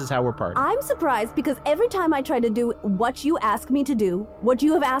surprised this is how we're parting. I'm surprised because every time I try to do what you ask me to do, what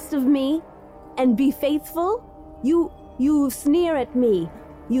you have asked of me, and be faithful, you sneer at me.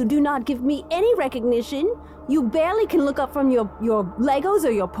 You do not give me any recognition. You barely can look up from your Legos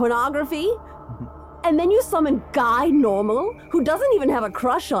or your pornography. And then you summon Guy Normal, who doesn't even have a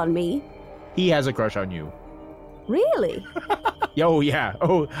crush on me. He has a crush on you. Really? Oh, yeah.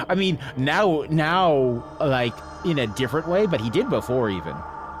 Oh, I mean, now, like, in a different way, but he did before even.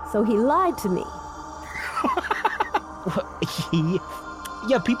 So he lied to me.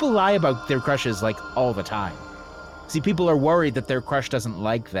 Yeah, people lie about their crushes, like, all the time. See, people are worried that their crush doesn't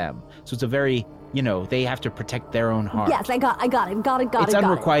like them. So it's a very, they have to protect their own heart. Yes, I got it. It's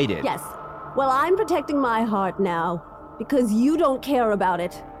unrequited. Yes. Well, I'm protecting my heart now, because you don't care about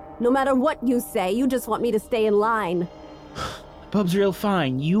it. No matter what you say, you just want me to stay in line. Bubsriel,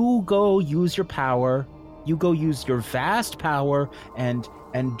 fine. You go use your power. You go use your vast power and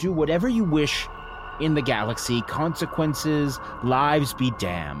do whatever you wish in the galaxy. Consequences, lives be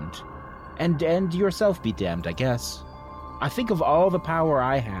damned. And yourself be damned, I guess. I think of all the power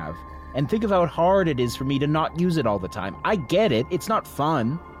I have, and think of how hard it is for me to not use it all the time. I get it. It's not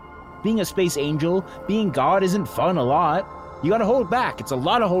fun. Being a space angel, being God isn't fun a lot. You gotta hold back. It's a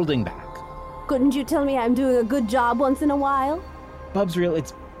lot of holding back. Couldn't you tell me I'm doing a good job once in a while? Bubsriel,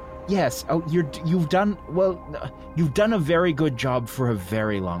 yes. Oh, you've done a very good job for a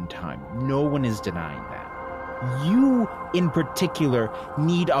very long time. No one is denying that. You, in particular,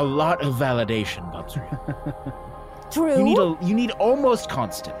 need a lot of validation, Bubsriel. True. You need almost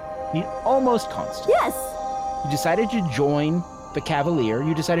constant. Yes. You decided to join the Cavalier.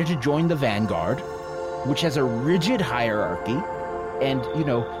 You decided to join the Vanguard, which has a rigid hierarchy and,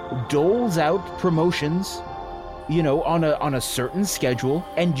 doles out promotions, on a certain schedule,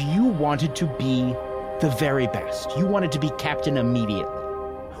 and you wanted to be the very best. You wanted to be captain immediately,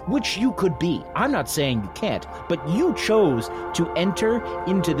 which you could be. I'm not saying you can't, but you chose to enter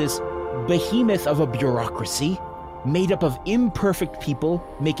into this behemoth of a bureaucracy made up of imperfect people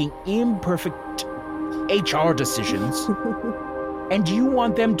making imperfect HR decisions, and you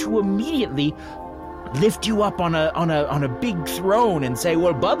want them to immediately lift you up on a big throne and say,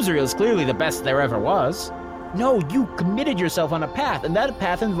 well, Bubsreel's clearly the best there ever was. No, you committed yourself on a path, and that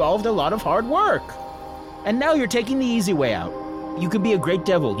path involved a lot of hard work. And now you're taking the easy way out. You could be a great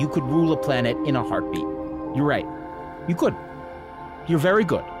devil. You could rule a planet in a heartbeat. You're right. You could. You're very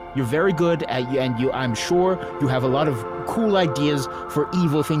good. You're very good, I'm sure you have a lot of cool ideas for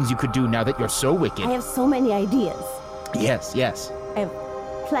evil things you could do now that you're so wicked. I have so many ideas. Yes. I have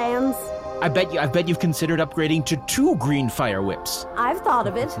plans. I bet you've considered upgrading to 2 green fire whips. I've thought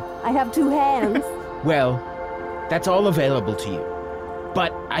of it. I have 2 hands. Well, that's all available to you.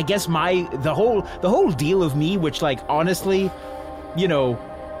 But I guess the whole deal of me, which, like, honestly, you know,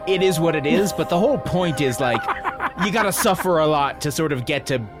 it is what it is, but the whole point is, like, you gotta suffer a lot to sort of get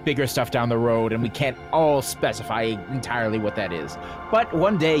to bigger stuff down the road, and we can't all specify entirely what that is. But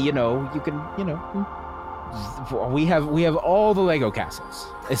one day, you know, you can, you know, we have all the Lego castles.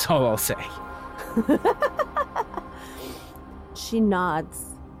 Is all I'll say. She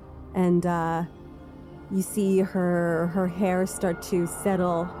nods, and you see her hair start to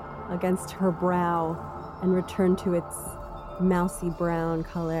settle against her brow and return to its mousy brown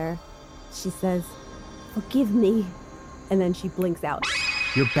color. She says, "Forgive me," and then she blinks out.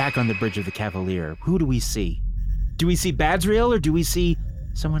 You're back on the bridge of the Cavalier. Who do we see? Do we see Badsriel or do we see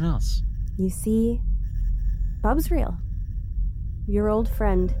someone else? You see Bubsreel, your old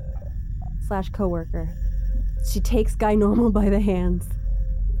friend / coworker. She takes Guy Normal by the hands.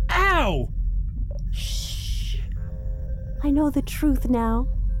 Ow! Shh. I know the truth now.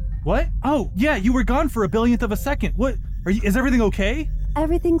 What? Oh, yeah, you were gone for a billionth of a second. What? Is everything okay?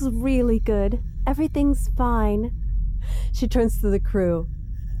 Everything's really good. Everything's fine. She turns to the crew.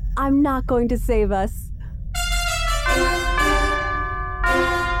 I'm not going to save us.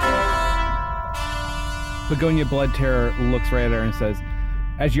 Begonia Blood Terror looks right at her and says,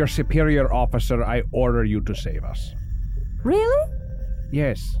 "As your superior officer, I order you to save us." Really?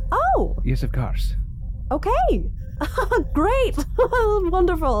 Yes. Oh, Yes, of course. okay. Great.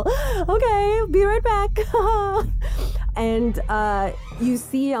 Wonderful. Okay, be right back. And you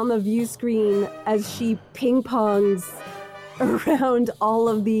see on the view screen as she ping-pongs around all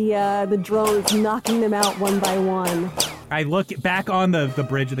of the drones, knocking them out one by one. I look back on the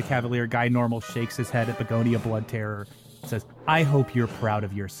bridge of the Cavalier. Guy Normal shakes his head at Begonia Blood Terror. Says, "I hope you're proud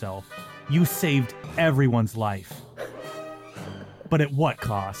of yourself. You saved everyone's life. But at what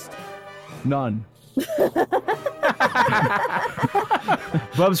cost?" None.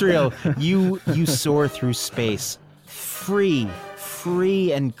 Bubsreel, you soar through space, free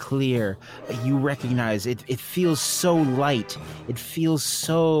and clear. You recognize it feels so light. It feels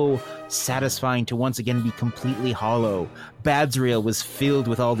so satisfying to once again be completely hollow. Badsriel was filled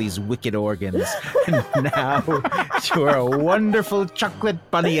with all these wicked organs, and now you're a wonderful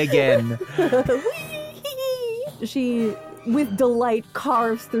chocolate bunny again. She, with delight,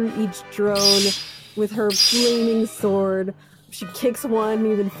 carves through each drone with her flaming sword. She kicks one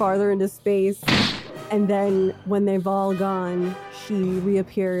even farther into space, and then when they've all gone, she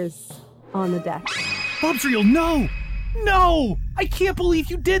reappears on the deck. Bubsreel, no! No! I can't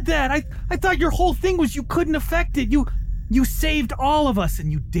believe you did that! I thought your whole thing was you couldn't affect it. You saved all of us,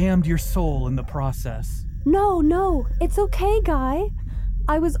 and you damned your soul in the process. No, it's okay, Guy.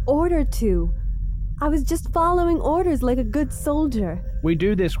 I was ordered to. I was just following orders like a good soldier. We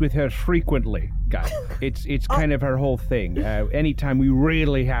do this with her frequently, Guy. It's kind of her whole thing. Anytime we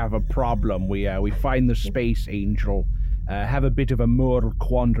really have a problem, we find the space angel, have a bit of a moral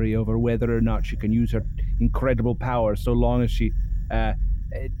quandary over whether or not she can use her incredible power so long as she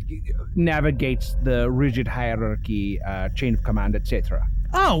navigates the rigid hierarchy, chain of command, etc.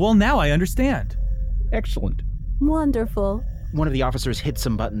 Oh, well, now I understand. Excellent. Wonderful. One of the officers hits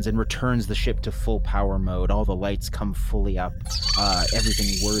some buttons and returns the ship to full power mode. All the lights come fully up. Everything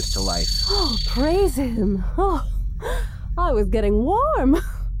whirs to life. Oh, praise him. Oh, I was getting warm.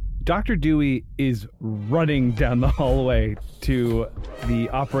 Dr. Dewey is running down the hallway to the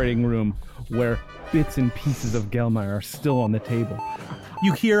operating room where bits and pieces of Gelmir are still on the table.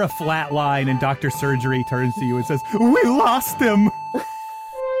 You hear a flat line, and Dr. Surgery turns to you and says, "We lost him!"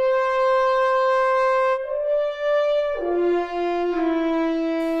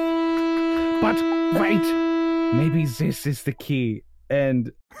 But wait, maybe this is the key.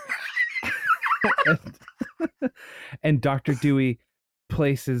 And and Dr. Dewey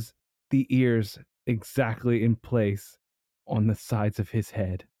places the ears exactly in place on the sides of his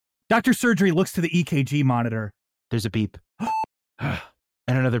head. Dr. Surgery looks to the EKG monitor. There's a beep. And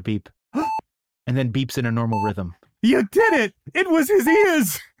another beep. And then beeps in a normal rhythm. You did it! It was his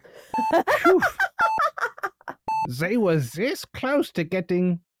ears! They were this close to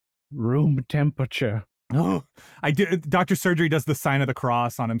getting room temperature. Oh, I did. Dr. Surgery does the sign of the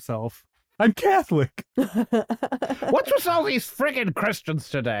cross on himself. I'm Catholic. What's with all these friggin' Christians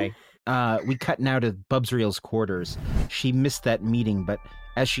today? We cut now to Bubsreel's quarters. She missed that meeting, but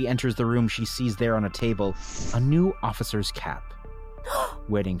as she enters the room, she sees there on a table a new officer's cap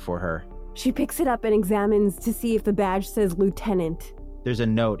waiting for her. She picks it up and examines to see if the badge says lieutenant. There's a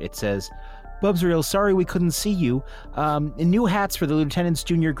note. It says, Bubsreel, sorry we couldn't see you. New hats for the lieutenant's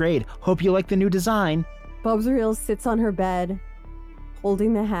junior grade. Hope you like the new design. Bubsreel sits on her bed,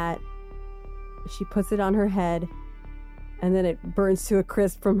 holding the hat. She puts it on her head, and then it burns to a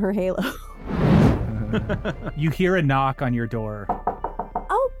crisp from her halo. You hear a knock on your door.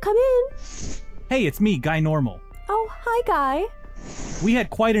 Oh, come in. Hey, it's me, Guy Normal. Oh, hi, Guy. We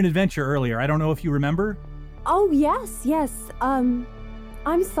had quite an adventure earlier. I don't know if you remember. Oh, yes. I'm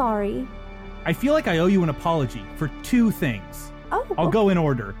sorry. I feel like I owe you an apology for 2 things. Oh. I'll go in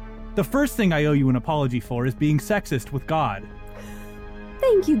order. The first thing I owe you an apology for is being sexist with God.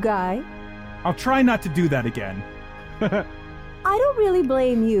 Thank you, Guy. I'll try not to do that again. I don't really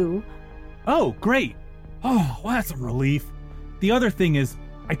blame you. Oh, great. Oh, well, that's a relief. The other thing is,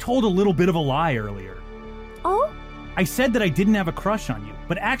 I told a little bit of a lie earlier. Oh? I said that I didn't have a crush on you,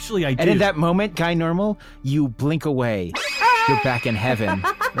 but actually I did. And in that moment, Guy Normal, you blink away. You're back in heaven.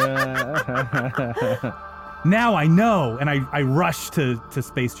 Now I know, and I rush to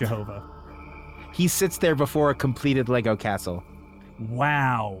Space Jehovah. He sits there before a completed Lego castle.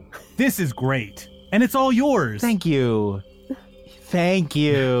 Wow, this is great. And it's all yours. Thank you. Thank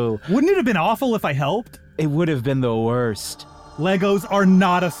you. Wouldn't it have been awful if I helped? It would have been the worst. Legos are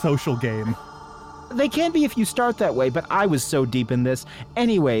not a social game. They can be if you start that way, but I was so deep in this.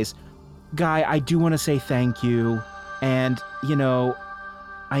 Anyways, Guy, I do want to say thank you. And,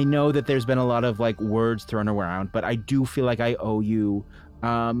 I know that there's been a lot of, words thrown around, but I do feel like I owe you,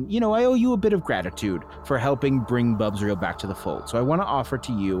 I owe you a bit of gratitude for helping bring Bubsreel back to the fold. So I want to offer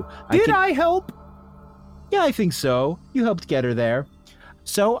to you... Did I help? Yeah, I think so. You helped get her there.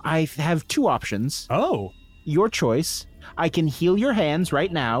 So I have 2 options. Oh. Your choice. I can heal your hands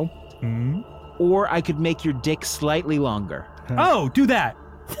right now. Mm-hmm. Or I could make your dick slightly longer. Oh, do that.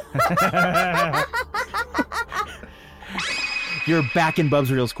 You're back in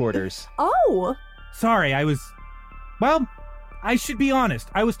Bubsreel's quarters. Oh! Sorry, I should be honest.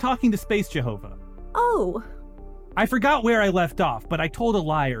 I was talking to Space Jehovah. Oh. I forgot where I left off, but I told a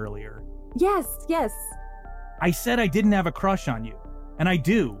lie earlier. Yes. I said I didn't have a crush on you, and I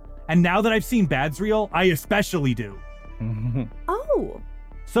do. And now that I've seen Badsreel, I especially do. Oh.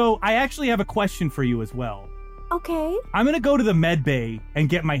 So I actually have a question for you as well. Okay. I'm going to go to the med bay and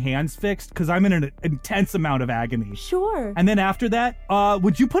get my hands fixed because I'm in an intense amount of agony. Sure. And then after that,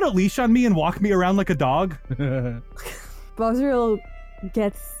 would you put a leash on me and walk me around like a dog? Bubsreel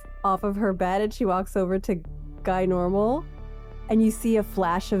gets off of her bed and she walks over to Guy Normal, and you see a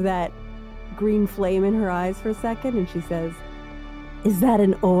flash of that green flame in her eyes for a second, and she says, "Is that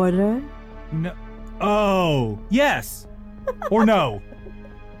an order?" No. Oh, yes. Or no.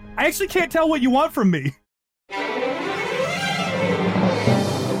 I actually can't tell what you want from me.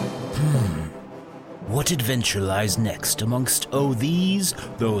 What adventure lies next amongst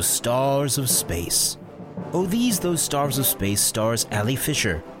those stars of space? Those stars of space stars Allie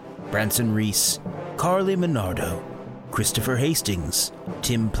Fisher, Branson Reese, Carly Minardo, Christopher Hastings,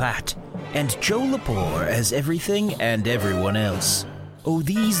 Tim Platt, and Joe Lepore as everything and everyone else.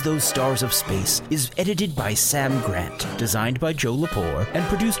 Those stars of space is edited by Sam Grant, designed by Joe Lepore, and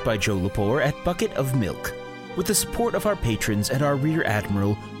produced by Joe Lepore at Bucket of Milk, with the support of our patrons and our Rear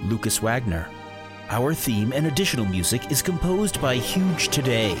Admiral, Lucas Wagner. Our theme and additional music is composed by Huge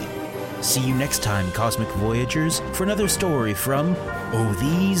Today. See you next time, Cosmic Voyagers, for another story from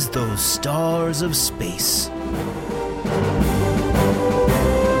those stars of space.